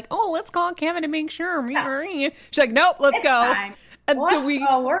would have been like, oh, let's call Kevin to make sure. She's like, nope, let's go. Fine.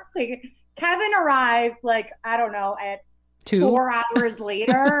 Kevin arrived, like, I don't know, at 4 hours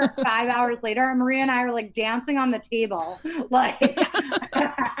later, 5 hours later, and Maria and I are like dancing on the table. Like,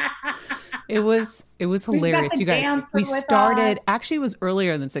 It was hilarious, you guys. We started, actually it was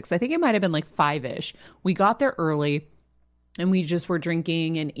earlier than 6. I think it might have been like 5-ish. We got there early and we just were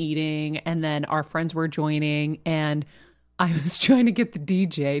drinking and eating, and then our friends were joining, and I was trying to get the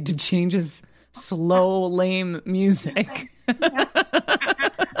DJ to change his slow, lame music.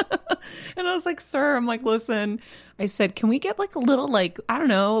 And I was like, sir, I'm like, listen, I said, can we get like a little, like, I don't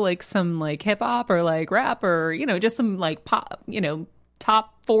know, like some like hip hop or like rap or, you know, just some like pop, you know,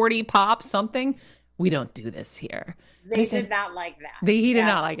 top 40 pop something. We don't do this here. They did not like that. He did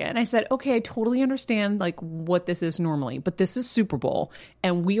not like it. And I said, okay, I totally understand like what this is normally, but this is Super Bowl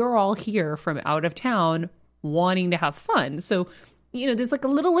and we are all here from out of town wanting to have fun. So, you know, there's like a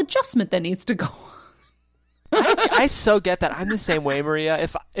little adjustment that needs to go on. I so get that. I'm the same way, Maria.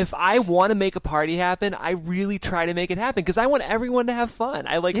 If I want to make a party happen, I really try to make it happen because I want everyone to have fun.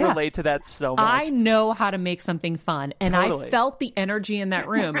 I relate to that so much. I know how to make something fun, and totally. I felt the energy in that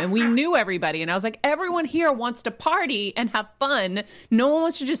room, and we knew everybody, and I was like, everyone here wants to party and have fun. No one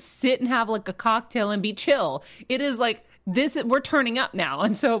wants to just sit and have like a cocktail and be chill. It is like this. We're turning up now,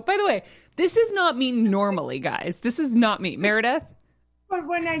 and so by the way, this is not me normally, guys. This is not me, Meredith. But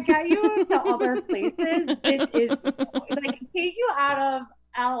when I get you to other places, it is like take you out of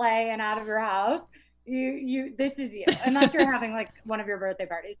LA and out of your house. This is you. Unless you're having like one of your birthday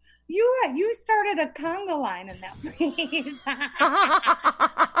parties. You started a conga line in that place.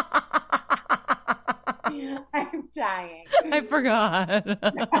 I'm dying. I forgot.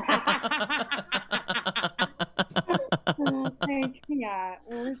 Yeah,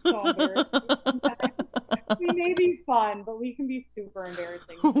 we're so embarrassing. We may be fun, but we can be super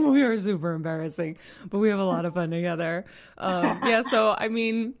embarrassing. We are super embarrassing, but we have a lot of fun together. Yeah, so I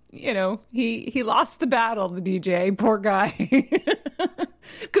mean, you know, he lost the battle, the DJ, poor guy.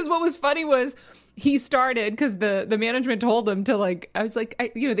 Because what was funny was he started because the management told him to like, I was like,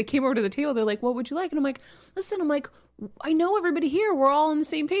 they came over to the table. They're like, what would you like? And I'm like, listen, I know everybody here. We're all on the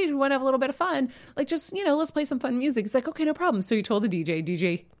same page. We want to have a little bit of fun. Like, just, you know, let's play some fun music. He's like, okay, no problem. So he told the DJ.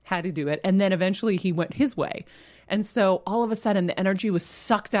 DJ had to do it. And then eventually he went his way. And so all of a sudden the energy was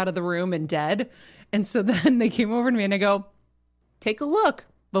sucked out of the room and dead. And so then they came over to me and I go, take a look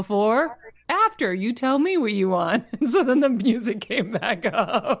before, after. You tell me what you want. And so then the music came back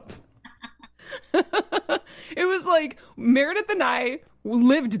up. It was like Meredith and I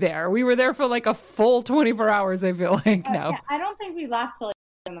lived there. We were there for like a full 24 hours, I feel like now. Yeah, I don't think we left till like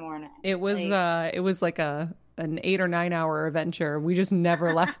in the morning. It was like an 8 or 9 hour adventure. We just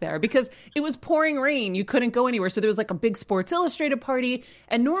never left there because it was pouring rain. You couldn't go anywhere. So there was like a big Sports Illustrated party.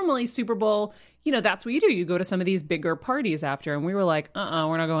 And normally Super Bowl, you know, that's what you do. You go to some of these bigger parties after. And we were like,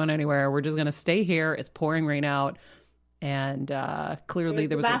 we're not going anywhere. We're just going to stay here. It's pouring rain out. And clearly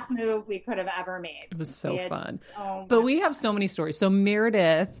there was the best move we could have ever made. It was so fun. But we have so many stories. So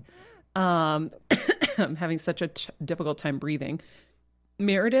Meredith, I'm having such a difficult time breathing.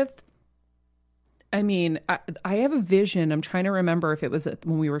 Meredith, I mean, I have a vision. I'm trying to remember if it was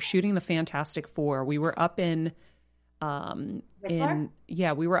when we were shooting the Fantastic Four. We were up in we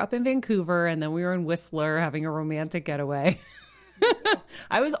were up in Vancouver, and then we were in Whistler having a romantic getaway.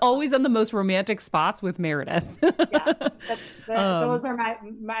 I was always on the most romantic spots with Meredith. Those are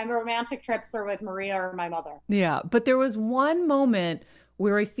my romantic trips are with Maria or my mother. Yeah, but there was one moment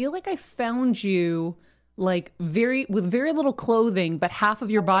where I feel like I found you like with very little clothing, but half of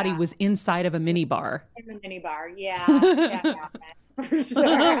your body was inside of a mini bar. In the mini bar, yeah. For sure.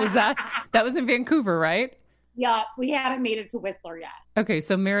 that was in Vancouver, right? Yeah, we haven't made it to Whistler yet. Okay,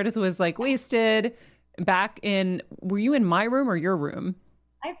 so Meredith was like wasted. Were you in my room or your room?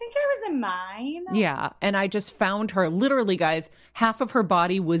 I think I was in mine. Yeah. And I just found her, literally, guys, half of her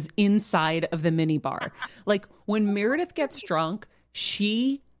body was inside of the mini bar. Like when Meredith gets drunk,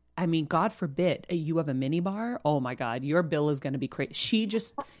 God forbid you have a mini bar. Oh my God, your bill is going to be crazy. She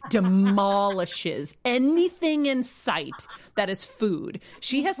just demolishes anything in sight that is food.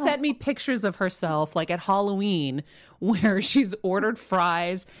 She has sent me pictures of herself like at Halloween where she's ordered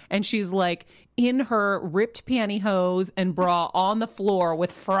fries and she's like in her ripped pantyhose and bra on the floor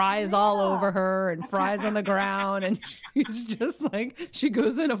with fries all over her and fries on the ground. And she's just like, she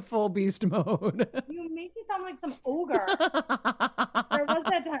goes in a full beast mode. You make me sound like some ogre. There was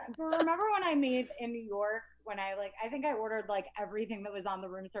that time. Remember when I made in New York, when I think I ordered like everything that was on the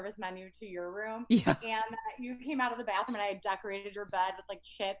room service menu to your room. Yeah. And you came out of the bathroom and I had decorated your bed with like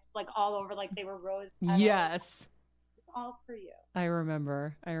chips, like all over, like they were rose petals. Yes. All for you. I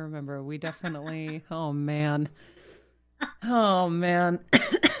remember. We definitely, oh man.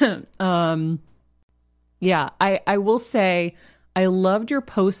 Yeah, I will say I loved your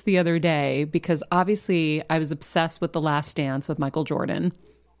post the other day because obviously I was obsessed with The Last Dance with Michael Jordan.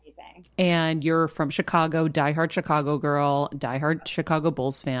 And you're from Chicago, diehard Chicago girl, diehard Chicago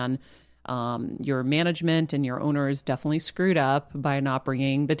Bulls fan. Your management and your owners definitely screwed up by not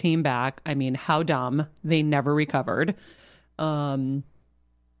bringing the team back. I mean, how dumb. They never recovered. And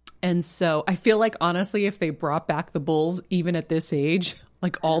so I feel like, honestly, if they brought back the Bulls, even at this age,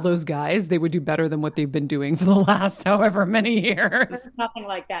 like all those guys, they would do better than what they've been doing for the last however many years. There's nothing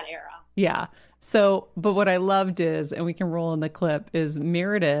like that era. Yeah. So, but what I loved is, and we can roll in the clip, is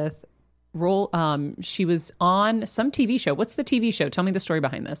Meredith she was on some TV show. What's the TV show? Tell me the story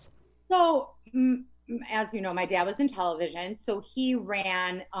behind this. So, as you know, my dad was in television, so he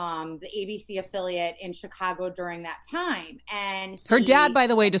ran the ABC affiliate in Chicago during that time. And her dad, by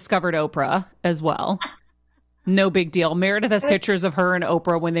the way, discovered Oprah as well. No big deal. Meredith has pictures of her and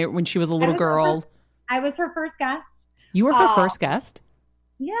Oprah when she was a little girl. I was her first guest. You were her first guest?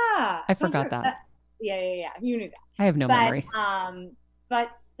 Yeah. I forgot that. Yeah. You knew that. I have no memory. But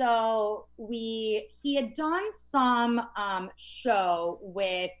so he had done some show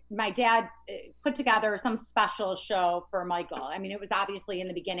with my dad, put together some special show for Michael. I mean, it was obviously in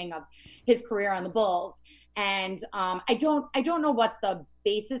the beginning of his career on the Bulls. And I don't know what the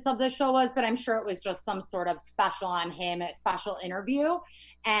basis of the show was, but I'm sure it was just some sort of special on him, a special interview.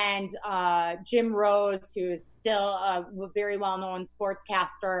 And Jim Rose, who's still a very well-known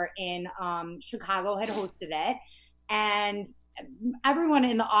sportscaster in Chicago, had hosted it. And everyone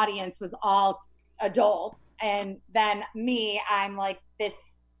in the audience was all adults. And then me, I'm like this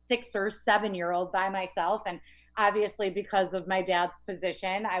 6 or 7 year old by myself. And obviously because of my dad's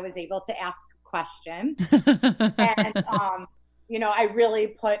position, I was able to ask a question. And, I really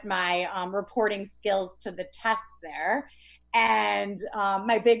put my reporting skills to the test there. And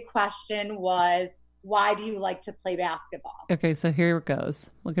my big question was, why do you like to play basketball? Okay, so here it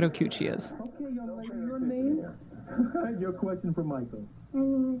goes. Look at how cute she is. Okay, young lady, your name? Your question for Michael. My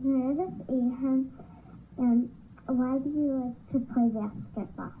name is Meredith Ahem, and why do you like to play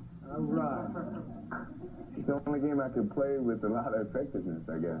basketball? All right. It's the only game I could play with a lot of effectiveness,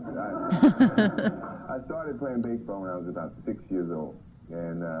 I guess. I started playing baseball when I was about 6 years old,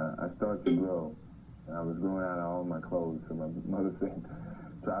 and I started to grow. I was growing out all my clothes, so my mother said,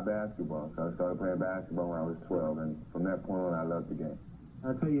 try basketball. So I started playing basketball when I was 12, and from that point on, I loved the game.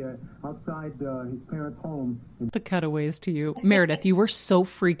 I'll tell you, outside his parents' home. The cutaways to you. Meredith, you were so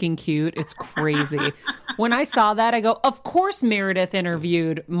freaking cute. It's crazy. When I saw that, I go, of course Meredith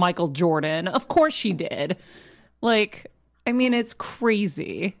interviewed Michael Jordan. Of course she did. Like, I mean, it's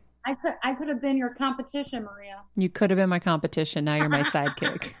crazy. I could have been your competition, Maria. You could have been my competition. Now you're my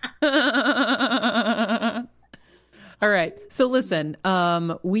sidekick. All right. So listen,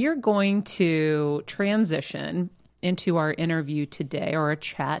 we are going to transition into our interview today, or a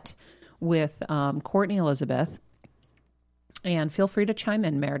chat with Courtney Elizabeth. And feel free to chime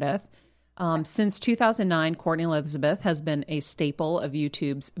in, Meredith. Since 2009, Courtney Elizabeth has been a staple of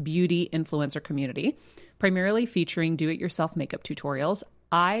YouTube's beauty influencer community, primarily featuring do-it-yourself makeup tutorials.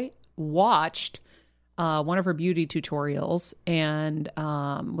 I watched one of her beauty tutorials and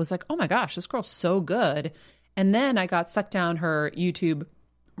was like, oh my gosh, this girl's so good. And then I got sucked down her YouTube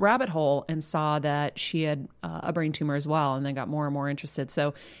rabbit hole and saw that she had a brain tumor as well, and then got more and more interested.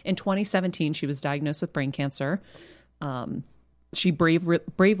 So in 2017, she was diagnosed with brain cancer. She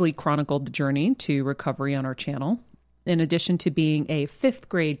bravely chronicled the journey to recovery on our channel. In addition to being a 5th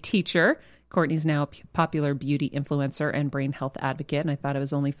grade teacher, Courtney's now a popular beauty influencer and brain health advocate, and I thought it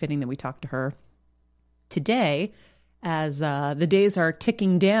was only fitting that we talked to her today as the days are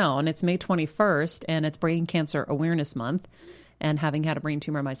ticking down. It's May 21st, and it's Brain Cancer Awareness Month. And having had a brain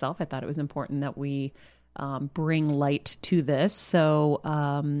tumor myself, I thought it was important that we bring light to this. So,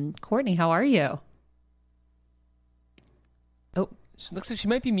 Courtney, how are you? Oh, she looks like she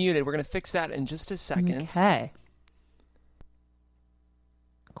might be muted. We're going to fix that in just a second. Okay.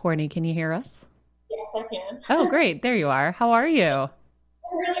 Courtney, can you hear us? Yes, I can. Oh, great. There you are. How are you? I'm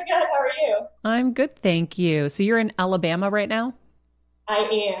really good. How are you? I'm good, thank you. So you're in Alabama right now? I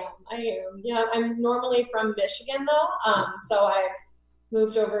am. Yeah, I'm normally from Michigan, though, so I've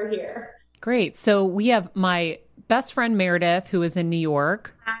moved over here. Great. So we have my best friend Meredith, who is in New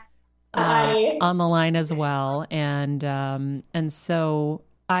York, on the line as well, and so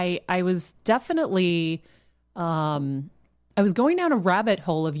I was definitely I was going down a rabbit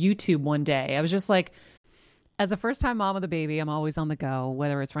hole of YouTube one day. I was just like, as a first-time mom of the baby, I'm always on the go,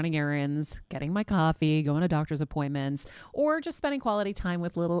 whether it's running errands, getting my coffee, going to doctor's appointments, or just spending quality time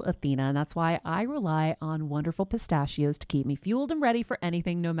with little Athena. And that's why I rely on wonderful pistachios to keep me fueled and ready for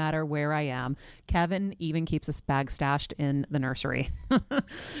anything, no matter where I am. Kevin even keeps a bag stashed in the nursery.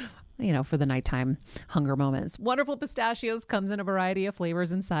 for the nighttime hunger moments. Wonderful Pistachios comes in a variety of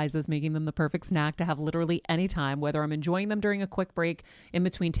flavors and sizes, making them the perfect snack to have literally any time, whether I'm enjoying them during a quick break in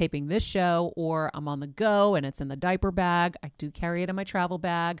between taping this show or I'm on the go and it's in the diaper bag. I do carry it in my travel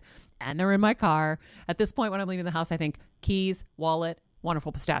bag and they're in my car. At this point, when I'm leaving the house, I think keys, wallet,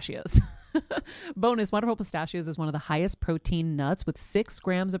 Wonderful Pistachios. Bonus, Wonderful Pistachios is one of the highest protein nuts with 6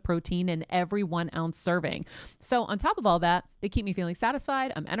 grams of protein in every 1 ounce serving. So on top of all that, they keep me feeling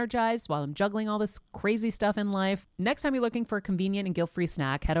satisfied. I'm energized while I'm juggling all this crazy stuff in life. Next time you're looking for a convenient and guilt-free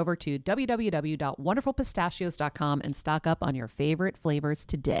snack, head over to www.wonderfulpistachios.com and stock up on your favorite flavors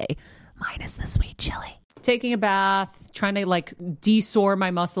today, minus the sweet chili. Taking a bath, trying to like de-sore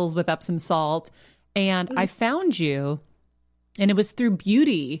my muscles with Epsom salt. And I found you, and it was through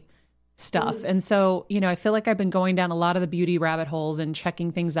beauty stuff. And so, I feel like I've been going down a lot of the beauty rabbit holes and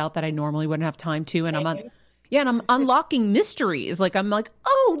checking things out that I normally wouldn't have time to. And I'm unlocking mysteries. Like, I'm like,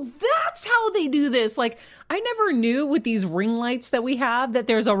 oh, that's how they do this. Like, I never knew with these ring lights that we have that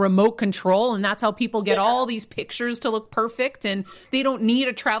there's a remote control and that's how people get all these pictures to look perfect and they don't need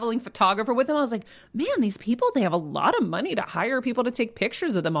a traveling photographer with them. I was like, man, these people, they have a lot of money to hire people to take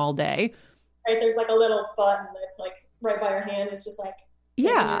pictures of them all day. Right. There's like a little button that's like right by your hand. It's just like,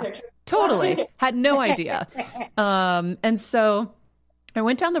 yeah, totally. Had no idea. And so I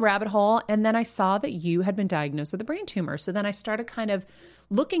went down the rabbit hole and then I saw that you had been diagnosed with a brain tumor. So then I started kind of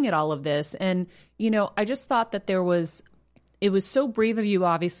looking at all of this and, I just thought that it was so brave of you,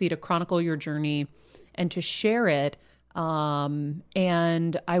 obviously, to chronicle your journey and to share it.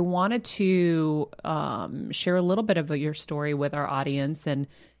 And I wanted to share a little bit of your story with our audience and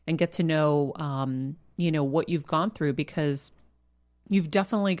get to know, what you've gone through, because you've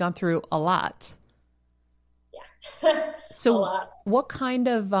definitely gone through a lot. Yeah. So a lot. What kind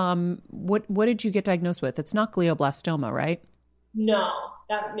of, what did you get diagnosed with? It's not glioblastoma, right? No,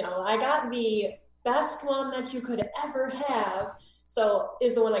 I got the best one that you could ever have. So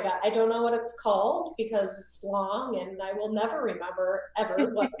is the one I got. I don't know what it's called because it's long and I will never remember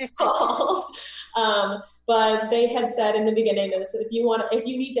ever what it's called. But they had said in the beginning that if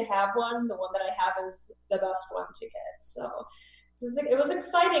you need to have one, the one that I have is the best one to get. So it was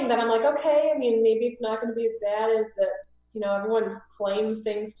exciting that I'm like, okay, I mean, maybe it's not going to be as bad as that, everyone claims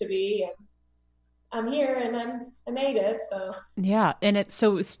things to be. And I'm here and I made it. So yeah. And it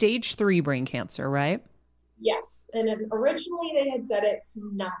was stage 3 brain cancer, right? Yes. And originally they had said it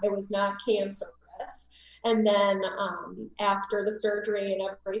was not cancerous. And then after the surgery and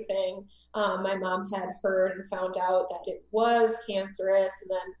everything, my mom had heard and found out that it was cancerous. And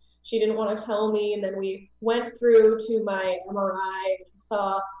then she didn't want to tell me. And then we went through to my MRI and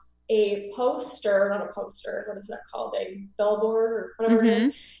saw a poster, not a poster, what is that called? A billboard or whatever it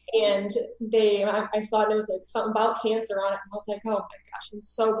is. And I saw it, it was like something about cancer on it. And I was like, oh my gosh, I'm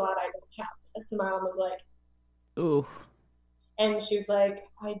so glad I don't have this. And my mom was like, ooh. And she was like,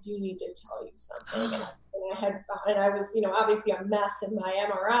 I do need to tell you something. And I was, obviously a mess in my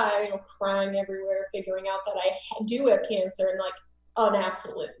MRI, crying everywhere, figuring out that I do have cancer and like an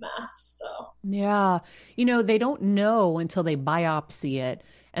absolute mess. So yeah, they don't know until they biopsy it.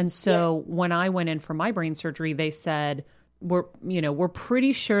 And so when I went in for my brain surgery, they said, we're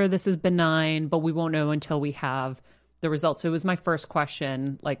pretty sure this is benign, but we won't know until we have the results. So it was my first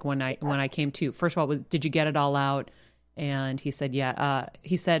question. Like when I came to, first of all, did you get it all out? And he said, yeah.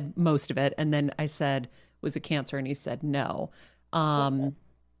 He said most of it. And then I said, was it cancer? And he said, no.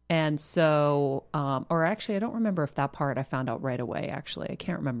 And so, or actually, I don't remember if that part I found out right away, actually. I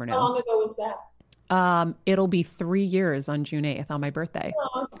can't remember now. How long ago was that? It'll be 3 years on June 8th on my birthday.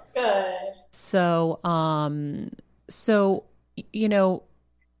 Oh, good. So,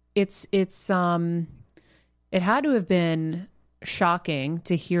 it had to have been shocking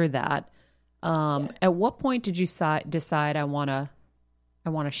to hear that. At what point did you decide I want to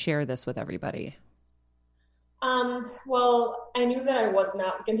share this with everybody? Well, I knew that I was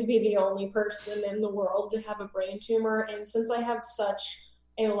not going to be the only person in the world to have a brain tumor. And since I have such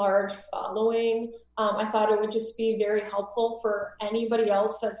a large following, I thought it would just be very helpful for anybody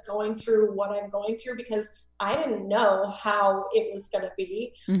else that's going through what I'm going through, because I didn't know how it was going to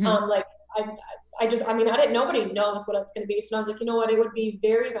be. Nobody knows what it's going to be. So I was like, you know what, it would be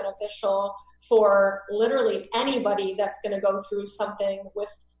very beneficial for literally anybody that's going to go through something with,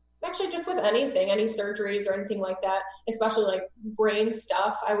 actually just with anything, any surgeries or anything like that, especially like brain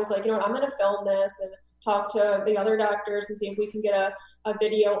stuff. I was like, I'm going to film this and talk to the other doctors and see if we can get a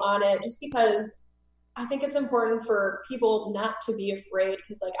video on it, just because I think it's important for people not to be afraid,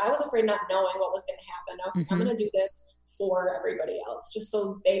 because like I was afraid not knowing what was going to happen. I was like, I'm going to do this for everybody else, just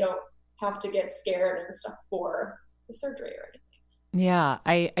so they don't have to get scared and stuff for the surgery or anything. Yeah,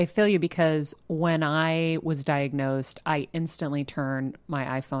 I feel you, because when I was diagnosed, I instantly turned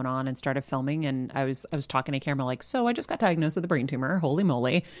my iPhone on and started filming, and I was talking to camera like, so I just got diagnosed with a brain tumor. Holy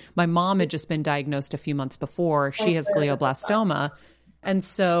moly. My mom had just been diagnosed a few months before. She has glioblastoma. And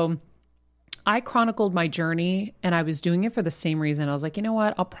so I chronicled my journey, and I was doing it for the same reason. I was like, you know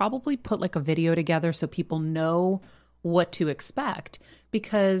what? I'll probably put like a video together so people know what to expect,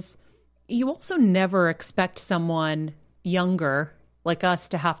 because you also never expect someone younger like us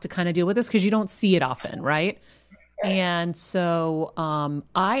to have to kind of deal with this, because you don't see it often, right? And so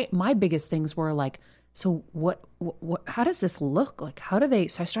my biggest things were like, so what how does this look? Like, how do they?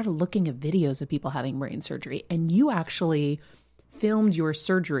 So I started looking at videos of people having brain surgery, and you actually filmed your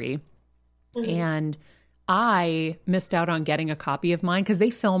surgery. And I missed out on getting a copy of mine because they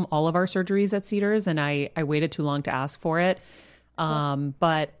film all of our surgeries at Cedars, and I waited too long to ask for it.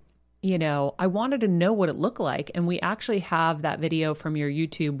 But you know, I wanted to know what it looked like. And we actually have that video from your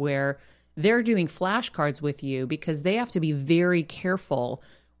YouTube where they're doing flashcards with you, because they have to be very careful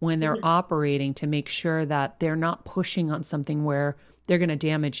when they're operating to make sure that they're not pushing on something where they're going to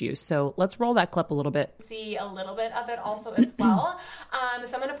damage you. So let's roll that clip a little bit. See a little bit of it also as well.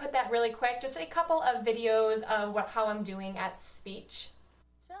 So I'm going to put that really quick, just a couple of videos of how I'm doing at speech.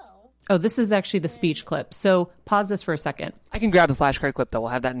 Oh, this is actually the speech clip. So pause this for a second. I can grab the flashcard clip, though.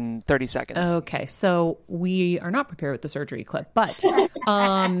 We'll have that in 30 seconds. Okay. So we are not prepared with the surgery clip, but we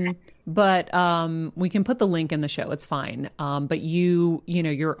can put the link in the show. It's fine. But you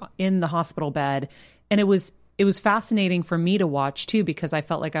know, you're in the hospital bed, and it was fascinating for me to watch too, because I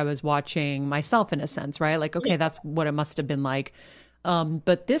felt like I was watching myself in a sense, right? Like, okay, that's what it must have been like.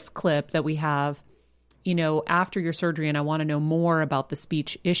 But this clip that we have, you know, after your surgery, and I want to know more about the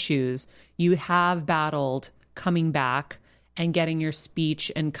speech issues, you have battled coming back and getting your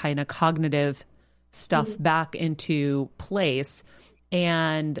speech and kind of cognitive stuff back into place.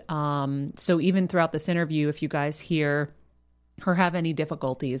 And so even throughout this interview, if you guys hear her have any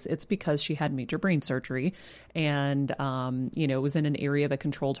difficulties, it's because she had major brain surgery, and you know, it was in an area that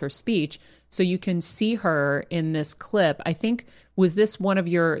controlled her speech. So you can see her in this clip. I think, this is one of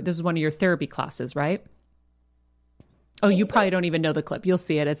your therapy classes, right? Oh, you probably don't even know the clip. You'll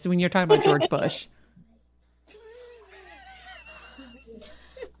see it. It's when you're talking about George Bush.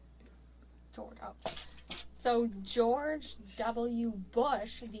 So George W.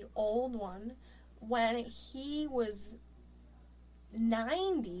 Bush, the old one, when he was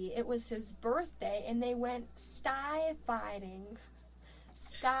 90, it was his birthday, and they went skydiving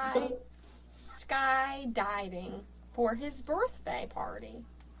for his birthday party.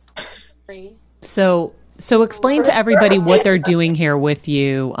 So explain to everybody what they're doing here with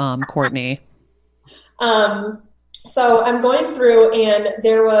you, Courtney. So I'm going through, and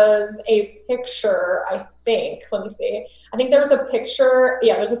there was a picture, I think, let me see. I think there was a picture,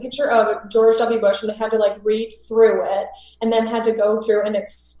 there's a picture of George W. Bush, and they had to like read through it and then had to go through and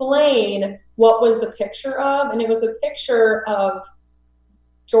explain what was the picture of. And it was a picture of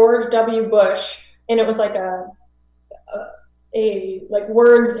George W. Bush, and it was like a like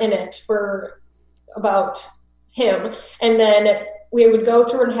words in it about him. And then we would go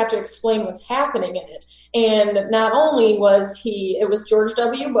through and have to explain what's happening in it. And not only it was George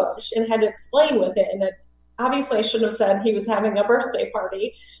W. Bush, and had to explain with it. And obviously I shouldn't have said he was having a birthday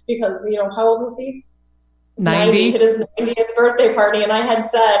party, because, you know, how old was he? 90. Hit his 90th birthday party. And I had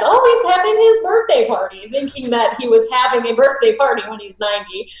said, oh, he's having his birthday party, thinking that he was having a birthday party when he's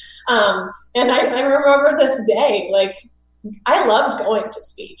 90. And I remember this day, like, I loved going to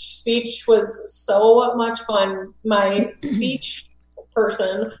speech. Speech was so much fun. My speech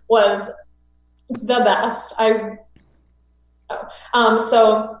person was the best.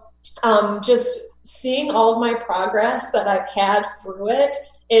 Just seeing all of my progress that I've had through it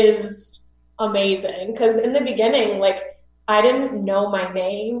is amazing. Because in the beginning, like, I didn't know my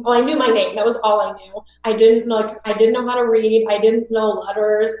name. Well, I knew my name. That was all I knew. I didn't know how to read. I didn't know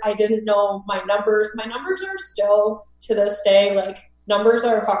letters. I didn't know my numbers. My numbers are still, to this day, like, numbers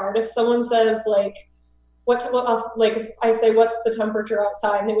are hard. If someone says, like, if I say, what's the temperature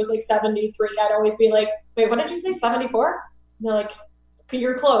outside? And it was like 73. I'd always be like, wait, what did you say? 74? And they're like,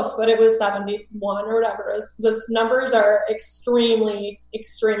 you're close, but it was 71 or whatever. Just numbers are extremely,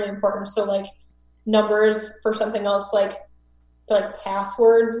 extremely important. So like numbers for something else, like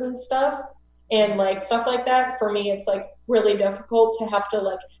passwords and stuff, and like stuff like that, for me, it's like really difficult to have to,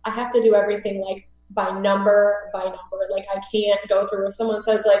 like, I have to do everything like by number. Like, I can't go through, if someone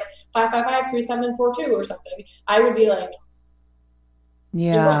says like 555-3742 or something, I would be like,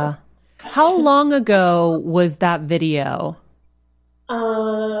 yeah. How long ago was that video?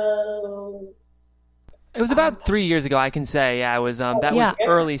 It It was about 3 years ago, I can say. Yeah, it was that was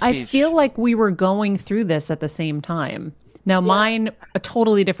early speech. I feel like we were going through this at the same time. Now, mine, a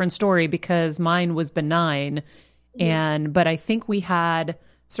totally different story because mine was benign, but I think we had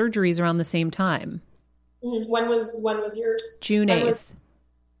surgeries around the same time. When was yours? June 8th.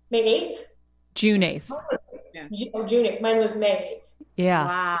 May 8th? June 8th. June 8th. Mine was May 8th. Yeah.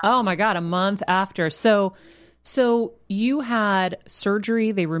 Wow. Oh my God, a month after. So you had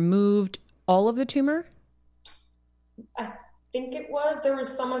surgery. They removed all of the tumor? I think it was. There was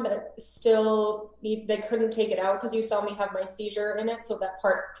some of that still they couldn't take it out because you saw me have my seizure in it, so that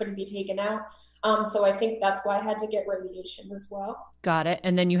part couldn't be taken out. So I think that's why I had to get radiation as well. Got it.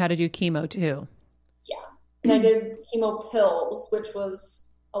 And then you had to do chemo too. Yeah. And I did chemo pills, which was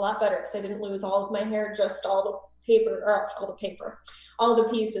a lot better because I didn't lose all of my hair, just all the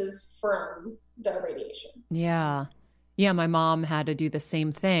pieces from the radiation. Yeah. Yeah, my mom had to do the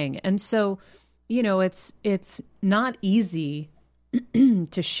same thing. And so, it's not easy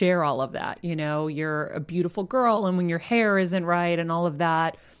to share all of that. You're a beautiful girl, and when your hair isn't right and all of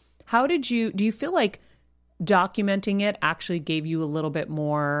that, do you feel like documenting it actually gave you a little bit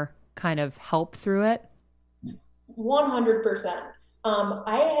more kind of help through it? 100%.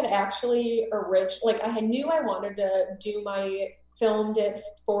 I had actually I knew I wanted to filmed it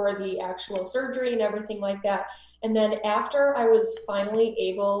for the actual surgery and everything like that. And then after I was finally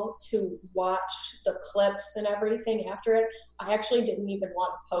able to watch the clips and everything after it, I actually didn't even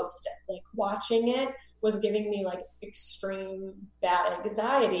want to post it. Like watching it was giving me like extreme bad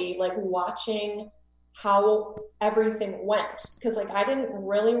anxiety, like watching how everything went, because like I didn't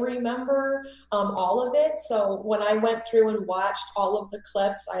really remember all of it. So when I went through and watched all of the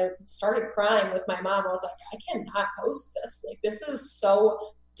clips, I started crying with my mom. I was like, I cannot post this. Like this is so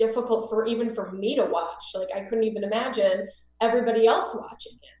difficult for me to watch. Like I couldn't even imagine everybody else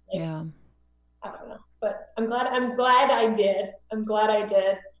watching it. Like, yeah, I don't know, but I'm glad I did. I'm glad I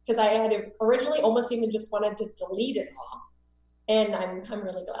did, because I had originally almost even just wanted to delete it all. And I'm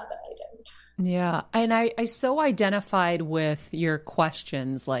really glad that I didn't. Yeah. And I so identified with your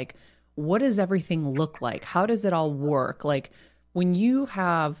questions, like, what does everything look like? How does it all work? Like when you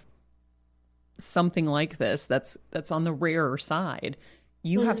have something like this, that's on the rarer side,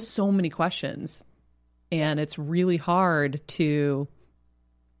 you have so many questions, and it's really hard to,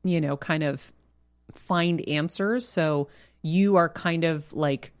 kind of find answers. So you are kind of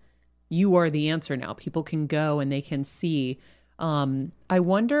like, you are the answer now. People can go and they can see. I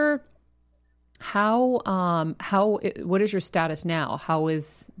wonder what is your status now? How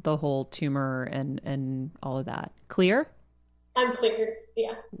is the whole tumor and all of that? Clear? I'm clear.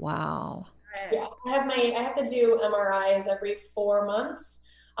 Yeah. Wow. Yeah. I have to do MRIs every 4 months.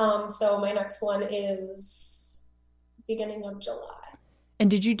 So my next one is beginning of July. And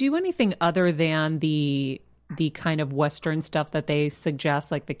did you do anything other than the kind of Western stuff that they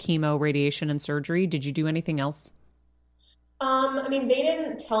suggest, like the chemo, radiation, and surgery? Did you do anything else? They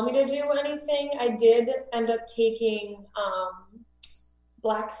didn't tell me to do anything. I did end up taking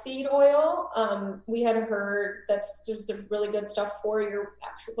black seed oil. We had heard that's just really good stuff for your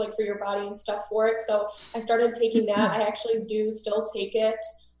for your body and stuff for it. So I started taking that. I actually do still take it.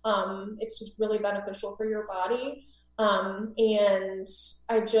 It's just really beneficial for your body. And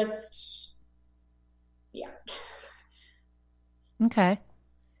I just, yeah. Okay.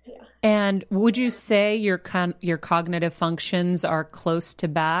 Yeah. And would you say your cognitive functions are close to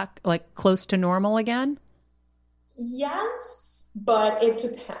normal again? Yes, but it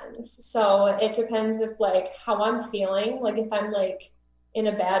depends. So it depends if how I'm feeling. Like if I'm in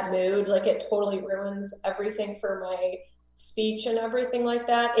a bad mood, it totally ruins everything for my speech and everything like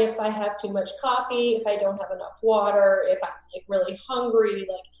that. If I have too much coffee, if I don't have enough water, if I'm really hungry,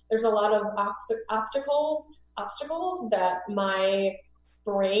 there's a lot of obstacles that my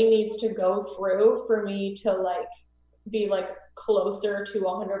brain needs to go through for me to be closer to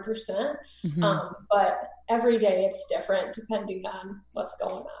 100%. But every day it's different depending on what's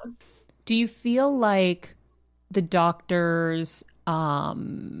going on. Do you feel like the doctors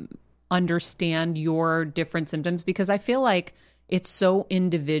understand your different symptoms? Because I feel like it's so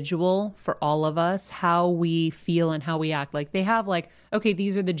individual for all of us, how we feel and how we act. They have okay,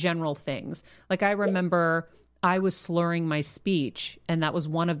 these are the general things. I remember I was slurring my speech, and that was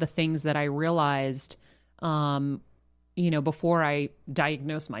one of the things that I realized, before I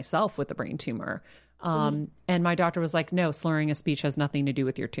diagnosed myself with a brain tumor. And my doctor was like, no, slurring a speech has nothing to do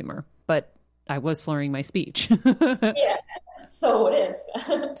with your tumor. But I was slurring my speech. Yeah, so it is.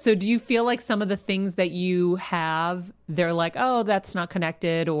 So do you feel like some of the things that you have, they're like, oh, that's not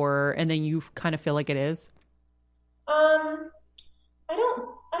connected, and then you kind of feel like it is? I don't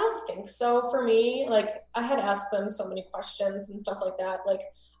think. So for me, like I had asked them so many questions and stuff like that. Like,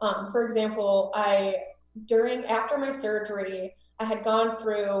 for example, after my surgery, I had gone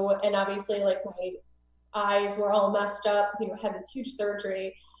through, and obviously like my eyes were all messed up because, I had this huge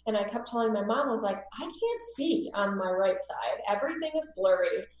surgery. And I kept telling my mom, I was like, I can't see on my right side. Everything is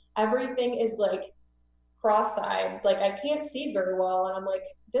blurry. Everything is like cross-eyed. Like I can't see very well. And I'm like,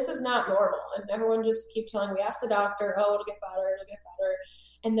 this is not normal. And everyone just keep telling me, ask the doctor, oh, it'll get better.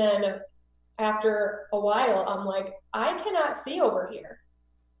 And then after a while, I'm like, I cannot see over here.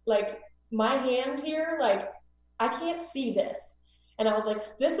 Like my hand here, like I can't see this. And I was like,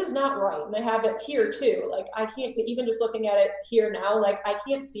 this is not right. And I have it here too. Like I can't, even just looking at it here now, like I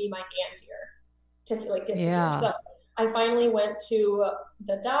can't see my hand here to like get to here. So I finally went to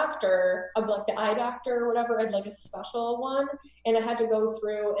the doctor, like the eye doctor or whatever. I had like a special one, and I had to go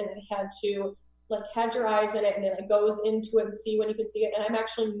through and I had to like had your eyes in it, and it like goes into it and see when you can see it. And I'm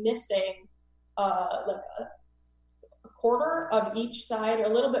actually missing like a quarter of each side, or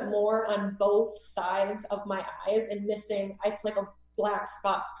a little bit more on both sides of my eyes, and missing, it's like a black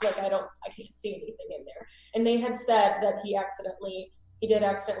spot. Like I can't see anything in there. And they had said that he did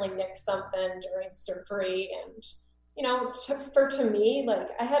accidentally nick something during the surgery. And to me, like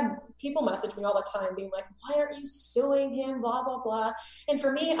I had people message me all the time being like, why aren't you suing him, blah blah blah. And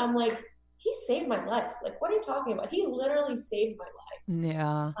for me, I'm like, he saved my life. Like, what are you talking about? He literally saved my life.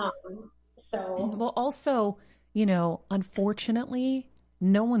 Yeah. Well, also, unfortunately,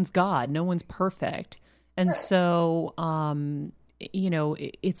 no one's God, no one's perfect. And right. So,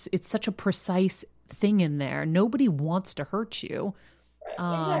 it's such a precise thing in there. Nobody wants to hurt you.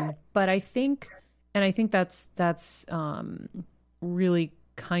 Right. Exactly. But I think that's really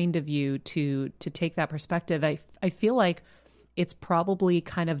kind of you to take that perspective. I feel like it's probably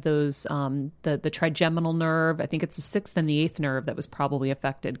kind of those, the trigeminal nerve. I think it's the 6th and the 8th nerve that was probably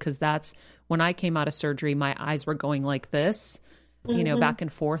affected, because that's when I came out of surgery, my eyes were going like this, back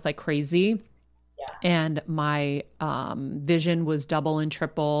and forth like crazy. Yeah. And my vision was double and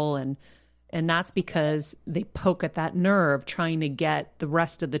triple. And that's because they poke at that nerve trying to get the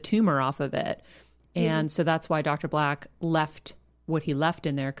rest of the tumor off of it. And so that's why Dr. Black left what he left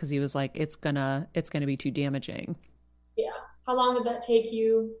in there, because he was like, it's gonna be too damaging. Yeah. How long did that take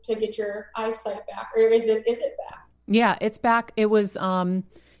you to get your eyesight back, or is it back? Yeah, it's back. It was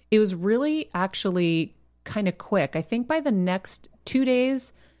really actually kind of quick. I think by the next 2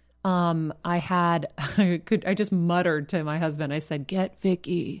 days, I just muttered to my husband. I said, get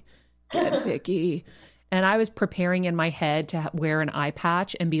Vicky. And I was preparing in my head to wear an eye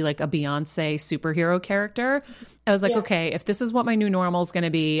patch and be like a Beyonce superhero character. I was like, okay, if this is what my new normal is going to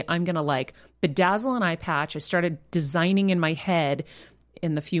be, I'm going to like bedazzle an eye patch. I started designing in my head,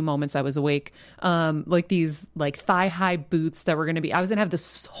 in the few moments I was awake, like these like thigh high boots that were going to be, I was going to have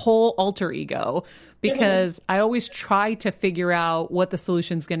this whole alter ego, because I always try to figure out what the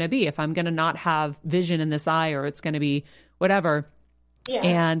solution's going to be. If I'm going to not have vision in this eye, or it's going to be whatever. Yeah.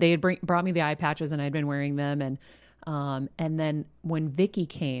 And they had brought me the eye patches, and I'd been wearing them. And then when Vicky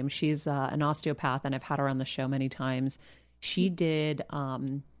came, she's an osteopath, and I've had her on the show many times. She did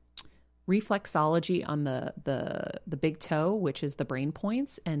reflexology on the big toe, which is the brain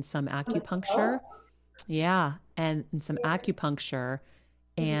points, and some acupuncture. Yeah, and some acupuncture.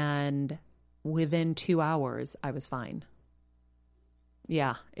 And within 2 hours, I was fine.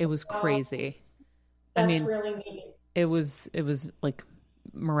 Yeah, it was crazy. That's really neat. It was like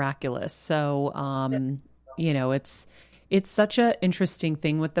miraculous. So, it's such an interesting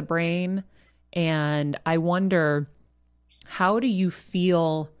thing with the brain. And I wonder, how do you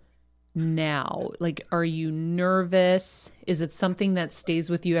feel now? Like, are you nervous? Is it something that stays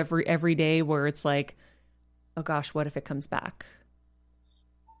with you every day, where it's like, oh gosh, what if it comes back?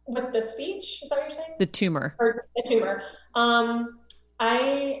 With the speech, is that what you're saying? The tumor. Or the tumor.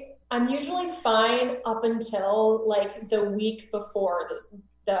 I'm usually fine up until like the week before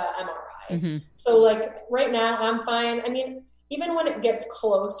the MRI. Mm-hmm. So like right now I'm fine. I mean, even when it gets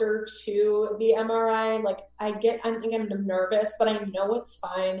closer to the MRI, like I'm nervous, but I know it's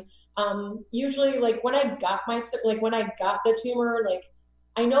fine. Usually like when I got the tumor, like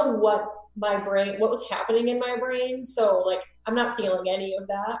I know what was happening in my brain. So like, I'm not feeling any of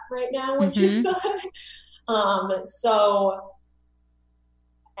that right now, which is good. So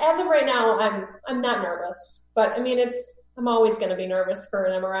as of right now, I'm not nervous, but I mean, I'm always going to be nervous for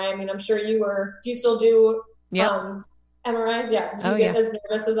an MRI. I mean, I'm sure do you still do, MRIs? Yeah. Do you get as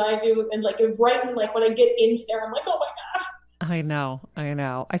nervous as I do? And like, right. And like when I get into there, I'm like, oh my gosh. I know.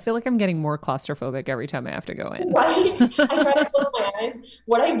 I feel like I'm getting more claustrophobic every time I have to go in. Right? I try to close my eyes.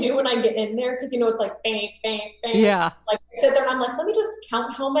 What I do when I get in there, because it's like bang, bang, bang. Yeah. Like I sit there and I'm like, let me just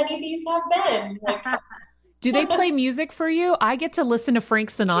count how many of these have been. Like, do they play music for you? I get to listen to Frank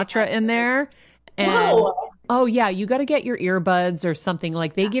Sinatra in there. And no. Oh yeah, you got to get your earbuds or something.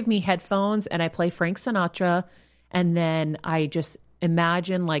 Like they give me headphones and I play Frank Sinatra, and then I just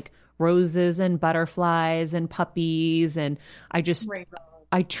imagine like roses and butterflies and puppies, and I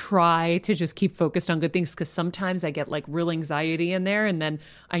try to just keep focused on good things, because sometimes I get like real anxiety in there, and then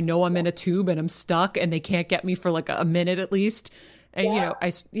I know I'm in a tube and I'm stuck and they can't get me for like a minute at least. And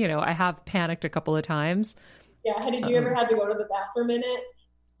I have panicked a couple of times. Yeah. Did you ever have to go to the bathroom in it?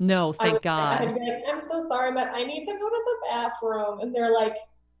 No, thank God. I'd be like, I'm so sorry, but I need to go to the bathroom. And they're like,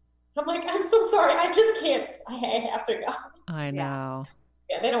 I'm like, I'm so sorry. I just can't. I have to go. I know.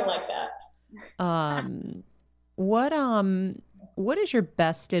 Yeah, they don't like that. What is your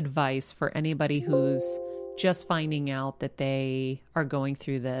best advice for anybody who's just finding out that they are going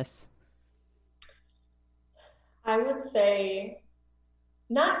through this? I would say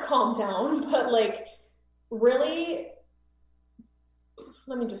not calm down, but like really,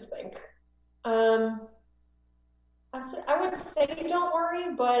 let me just think. I would say don't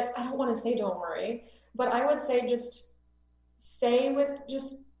worry, but I don't want to say don't worry. But I would say just stay with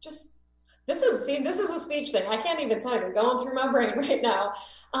just this is a speech thing. I can't even tell you, going through my brain right now.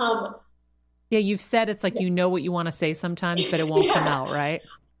 Yeah, you've said it's like you know what you want to say sometimes, but it won't come out, right?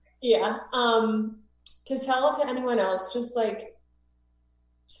 Yeah. To tell to anyone else, just like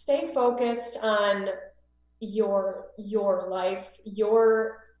stay focused on your life,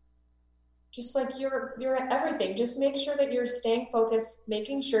 your everything. Just make sure that you're staying focused,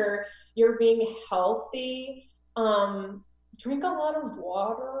 making sure you're being healthy. Drink a lot of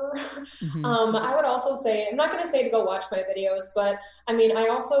water. Mm-hmm. I would also say, I'm not going to say to go watch my videos, but I mean, I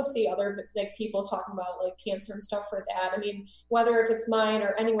also see other like people talking about like cancer and stuff for that. I mean, whether if it's mine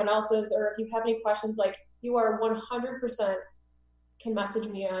or anyone else's, or if you have any questions, like you are 100% can message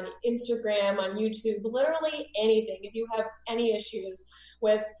me on Instagram, on YouTube, literally anything. If you have any issues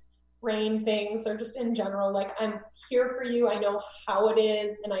with brain things or just in general, like I'm here for you. I know how it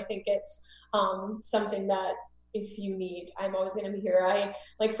is. And I think it's something that if you need, I'm always going to be here. I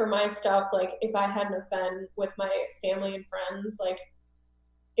like for my stuff, like if I hadn't have been with my family and friends, like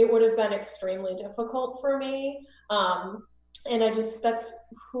it would have been extremely difficult for me. And that's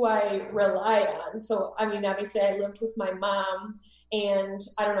who I rely on. So, I mean, obviously I lived with my mom, and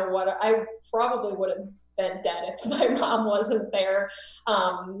I don't know what, I probably would have been dead if my mom wasn't there.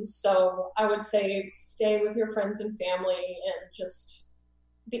 So I would say stay with your friends and family and just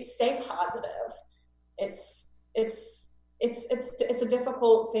stay positive. It's a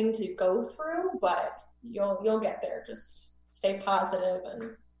difficult thing to go through, but you'll get there. Just stay positive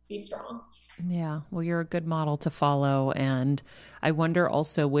and be strong. Yeah. Well, you're a good model to follow. And I wonder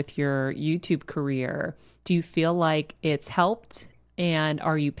also with your YouTube career, do you feel like it's helped? And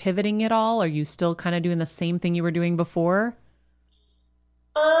are you pivoting at all? Are you still kind of doing the same thing you were doing before?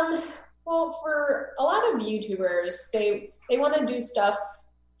 Well, for a lot of YouTubers, they want to do stuff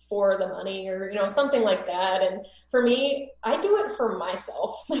for the money or, something like that. And for me, I do it for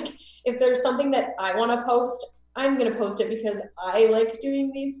myself. Like if there's something that I want to post, I'm going to post it because I like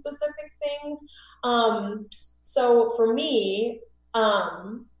doing these specific things. So for me,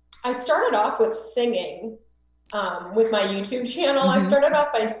 I started off with singing, with my YouTube channel. Mm-hmm. I started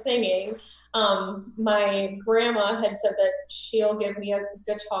off by singing. My grandma had said that she'll give me a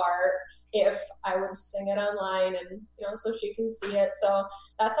guitar if I would sing it online and, so she can see it. So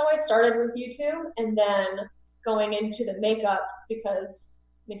that's how I started with YouTube. And then going into the makeup because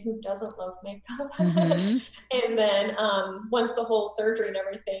who doesn't love makeup? Mm-hmm. And then once the whole surgery and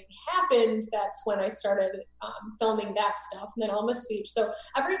everything happened, that's when I started filming that stuff, and then all my speech. So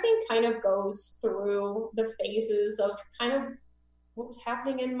everything kind of goes through the phases of kind of what was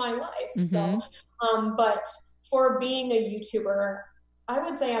happening in my life. Mm-hmm. So, but for being a YouTuber, I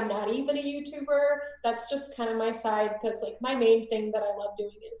would say I'm not even a YouTuber. That's just kind of my side because like my main thing that I love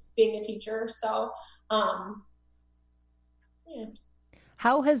doing is being a teacher. So, yeah.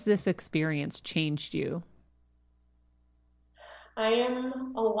 How has this experience changed you? I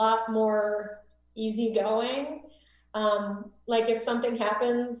am a lot more easygoing. Like if something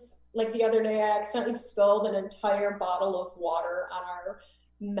happens, like the other day I accidentally spilled an entire bottle of water on our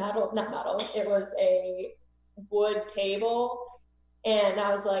it was a wood table. And I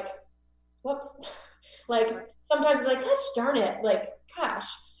was like, whoops. Like sometimes I'm like, gosh darn it, like, gosh.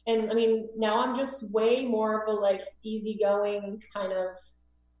 And I mean, now I'm just way more of a like easygoing kind of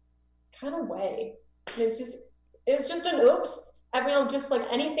way. And it's just, it's just an oops. I mean, I'm just like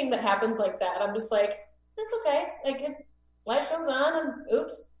anything that happens like that, I'm just like, it's okay. Like life goes on and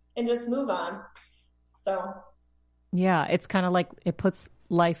oops, and just move on. So. Yeah. It's kind of like it puts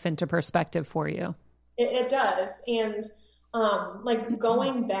life into perspective for you. It does. And like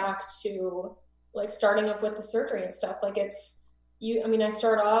going back to like starting up with the surgery and stuff, like I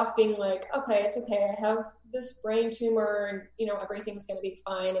start off being like, okay, it's okay. I have this brain tumor and, everything's going to be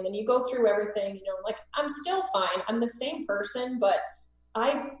fine. And then you go through everything, like I'm still fine. I'm the same person, but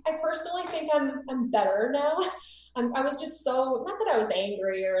I personally think I'm better now. I was just so, not that I was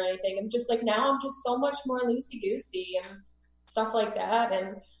angry or anything. I'm just like, now I'm just so much more loosey-goosey and stuff like that.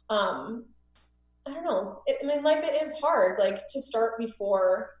 And, I don't know. Life is hard, like to start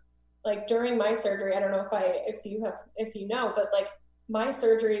before, like during my surgery. I don't know if you know, but like my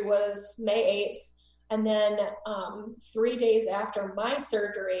surgery was May 8th. And then 3 days after my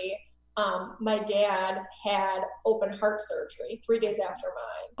surgery, my dad had open heart surgery 3 days after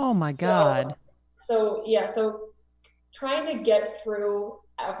mine. Oh my God. So trying to get through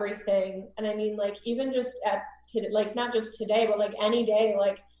everything. And I mean, like, even just like, not just today, but like any day,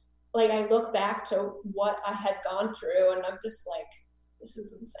 like I look back to what I had gone through and I'm just like, this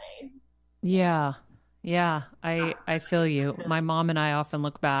is insane. Yeah. Yeah. I feel you. My mom and I often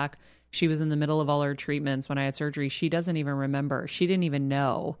look back. She was in the middle of all her treatments when I had surgery. She doesn't even remember. She didn't even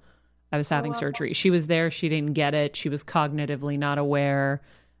know I was having surgery. She was there. She didn't get it. She was cognitively not aware.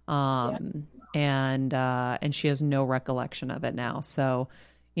 And she has no recollection of it now. So,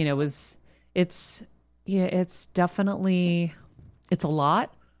 it's definitely, it's a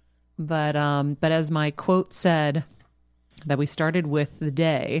lot. But as my quote said that we started with the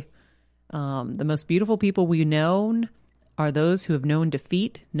day, the most beautiful people we know are those who have known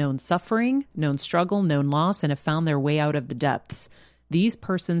defeat, known suffering, known struggle, known loss, and have found their way out of the depths. These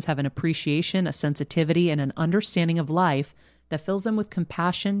persons have an appreciation, a sensitivity, and an understanding of life that fills them with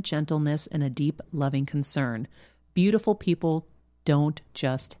compassion, gentleness, and a deep, loving concern. Beautiful people don't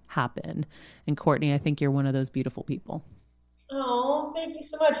just happen. And Courtney, I think you're one of those beautiful people. Oh, thank you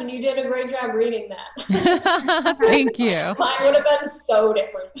so much. And you did a great job reading that. Thank you. Mine would have been so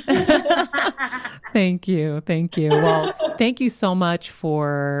different. Thank you. Thank you. Well, thank you so much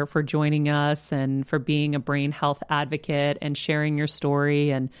for joining us and for being a brain health advocate and sharing your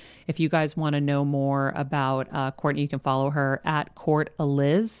story. And if you guys want to know more about Courtney, you can follow her at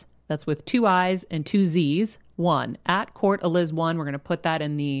CourtAliz. That's with 2 I's and 2 Z's. At CourtAliz1. We're going to put that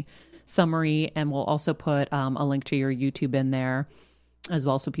in the summary, and we'll also put a link to your YouTube in there as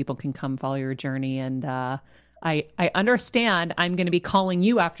well, so people can come follow your journey. And I understand I'm going to be calling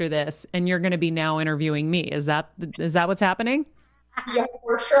you after this, and you're going to be now interviewing me. Is that what's happening? Yeah,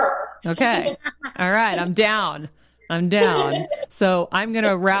 for sure. Okay. All right. I'm down. So I'm going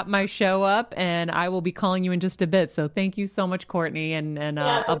to wrap my show up, and I will be calling you in just a bit. So thank you so much, Courtney, and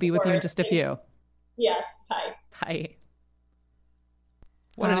yes, I'll be with you in just a few. Yes. Bye. Bye.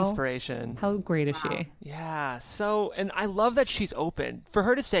 What an inspiration. How great is she? Yeah. So, and I love that she's open. For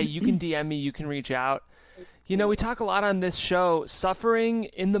her to say, you can DM me, you can reach out. We talk a lot on this show. Suffering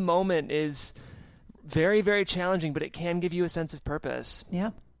in the moment is very, very challenging, but it can give you a sense of purpose. Yeah.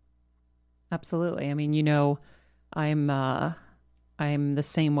 Absolutely. I mean, I'm the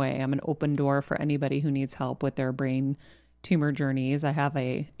same way. I'm an open door for anybody who needs help with their brain tumor journeys. I have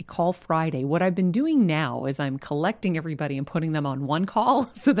a call Friday. What I've been doing now is I'm collecting everybody and putting them on one call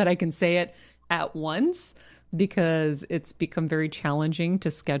so that I can say it at once, because it's become very challenging to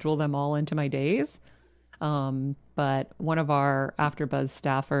schedule them all into my days. But one of our AfterBuzz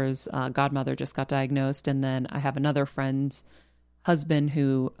staffers, godmother, just got diagnosed. And then I have another friend's husband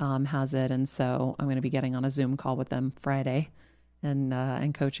who has it. And so I'm going to be getting on a Zoom call with them Friday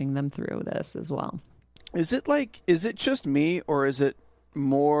and coaching them through this as well. Is it just me, or is it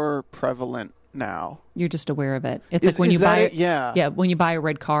more prevalent now? You're just aware of it. It's like when you buy when you buy a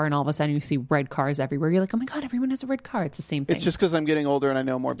red car and all of a sudden you see red cars everywhere. You're like, oh my God, everyone has a red car. It's the same thing. It's just because I'm getting older and I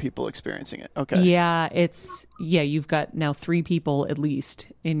know more people experiencing it. Okay. Yeah, you've got now 3 people at least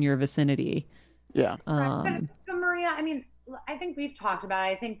in your vicinity. Yeah. But Maria, I mean, I think we've talked about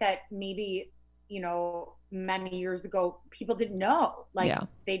it. I think that maybe, many years ago, people didn't know.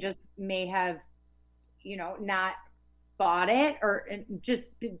 They just may have, not bought it, or just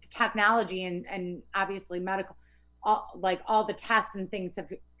technology and obviously medical, all the tests and things have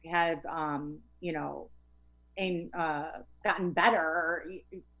gotten better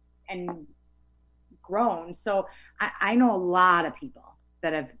and grown. So I know a lot of people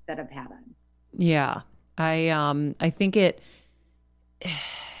that have had it. Yeah. I think it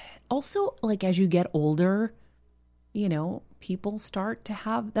also, like, as you get older, people start to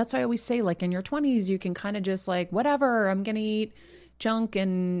have, that's why I always say, like in your 20s, you can kind of just like, whatever, I'm going to eat junk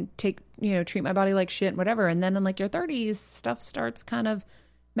and treat my body like shit, whatever. And then in like your 30s, stuff starts kind of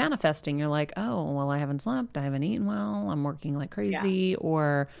manifesting. You're like, oh, well, I haven't slept, I haven't eaten well, I'm working like crazy,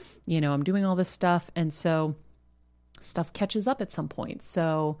 or, I'm doing all this stuff. And so stuff catches up at some point.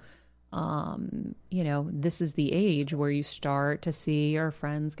 So, this is the age where you start to see your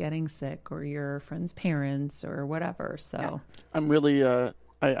friends getting sick or your friends' parents or whatever. So I'm really,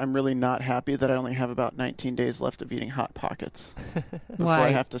 I'm really not happy that I only have about 19 days left of eating Hot Pockets before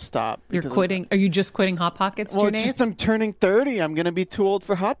I have to stop. You're quitting? Are you just quitting Hot Pockets, Well, Junaid? I'm turning 30. I'm going to be too old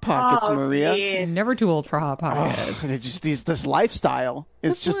for Hot Pockets, Maria. You're never too old for Hot Pockets. It's just this lifestyle.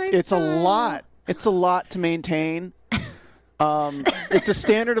 It's a lot. It's a lot to maintain. It's a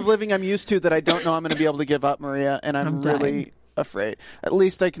standard of living I'm used to that I don't know I'm going to be able to give up, Maria, and I'm really afraid. At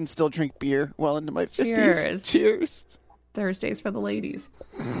least I can still drink beer well into my 50s. Cheers. Thursdays for the ladies.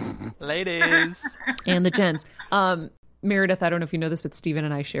 Ladies. And the gents. Meredith, I don't know if you know this, but Steven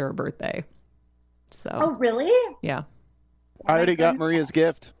and I share a birthday. So. Oh, really? Yeah. I already got Maria's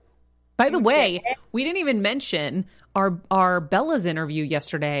gift. By the way, we didn't even mention our Bella's interview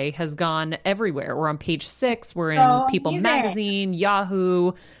yesterday has gone everywhere. We're on page 6. We're in People Magazine,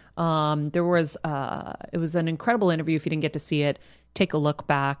 Yahoo. It was an incredible interview. If you didn't get to see it, take a look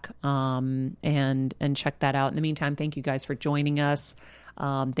back and check that out. In the meantime, thank you guys for joining us.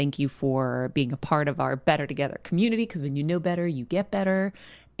 Thank you for being a part of our Better Together community, because when you know better, you get better.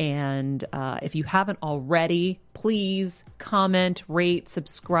 And if you haven't already, please comment, rate,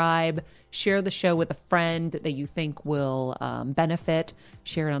 subscribe, share the show with a friend that you think will benefit.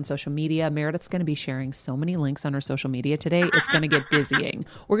 Share it on social media. Meredith's going to be sharing so many links on her social media today. It's going to get dizzying.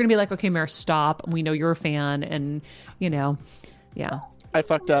 We're going to be like, okay, Mer, stop. We know you're a fan. And, yeah. I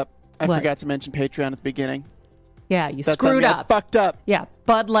fucked up. I forgot to mention Patreon at the beginning. Yeah, you screwed up. I fucked up. Yeah,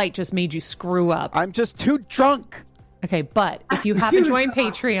 Bud Light just made you screw up. I'm just too drunk. Okay, but if you haven't joined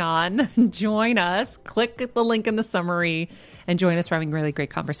Patreon, join us. Click the link in the summary and join us. We're having really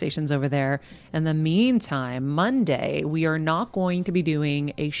great conversations over there. In the meantime, Monday, we are not going to be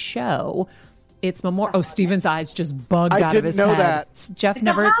doing a show. It's Memorial. Oh, Steven's eyes just bugged out of his head. I didn't know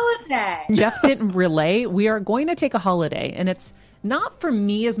that. Jeff didn't relay. We are going to take a holiday, and it's not for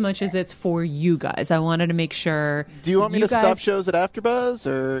me as much as it's for you guys. I wanted to make sure. Do you want me to stop shows at AfterBuzz,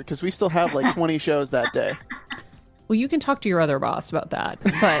 or because we still have like 20 shows that day? Well, you can talk to your other boss about that,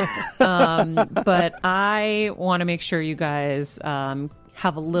 but I want to make sure you guys have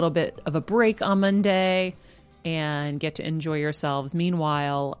a little bit of a break on Monday and get to enjoy yourselves.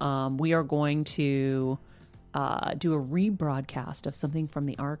 Meanwhile, we are going to do a rebroadcast of something from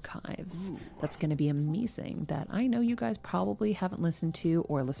the archives. Ooh. That's going to be amazing, that I know you guys probably haven't listened to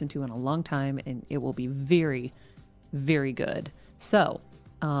or listened to in a long time, and it will be very, very good. So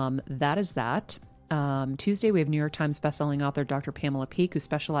that is that. Tuesday, we have New York Times bestselling author Dr. Pamela Peeke, who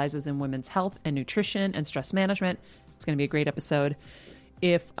specializes in women's health and nutrition and stress management. It's going to be a great episode.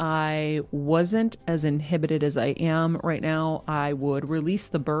 If I wasn't as inhibited as I am right now, I would release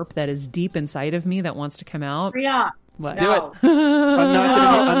the burp that is deep inside of me that wants to come out. Yeah. What? Do it. I'm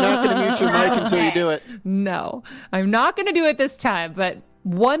not going to mute your mic until you do it. No, I'm not going to do it this time, but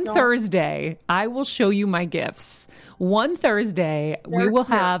Thursday, I will show you my gifts. One Thursday, we will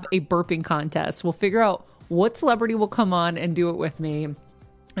have a burping contest. We'll figure out what celebrity will come on and do it with me,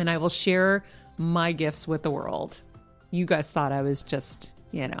 and I will share my gifts with the world. You guys thought I was just,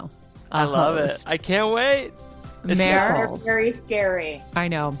 I love it. I can't wait. They're very scary. I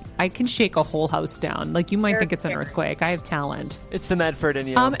know. I can shake a whole house down. Like, you might think it's an earthquake. I have talent. It's the Medford in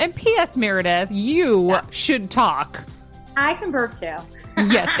you. And P.S. Meredith, you should talk. I can burp too.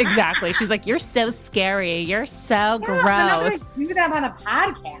 Yes, exactly. She's like, you're so scary. You're so gross. I'm not going to do that on a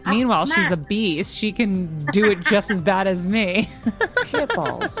podcast. Meanwhile, she's a beast. She can do it just as bad as me.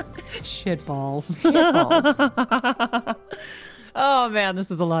 Shitballs. Shitballs. Oh, man,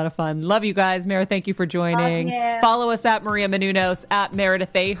 this is a lot of fun. Love you guys. Mara, thank you for joining. Follow us at Maria Menounos, at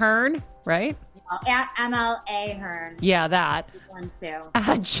Meredith Ahern, right? At MLA Hearn. Yeah, that. One too.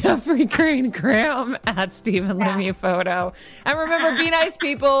 At Jeffrey Crane Graham, at Stephen Lemieux Photo. And remember, be nice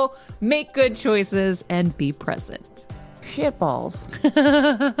people, make good choices, and be present. Shitballs.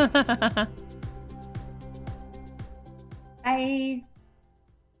 Bye.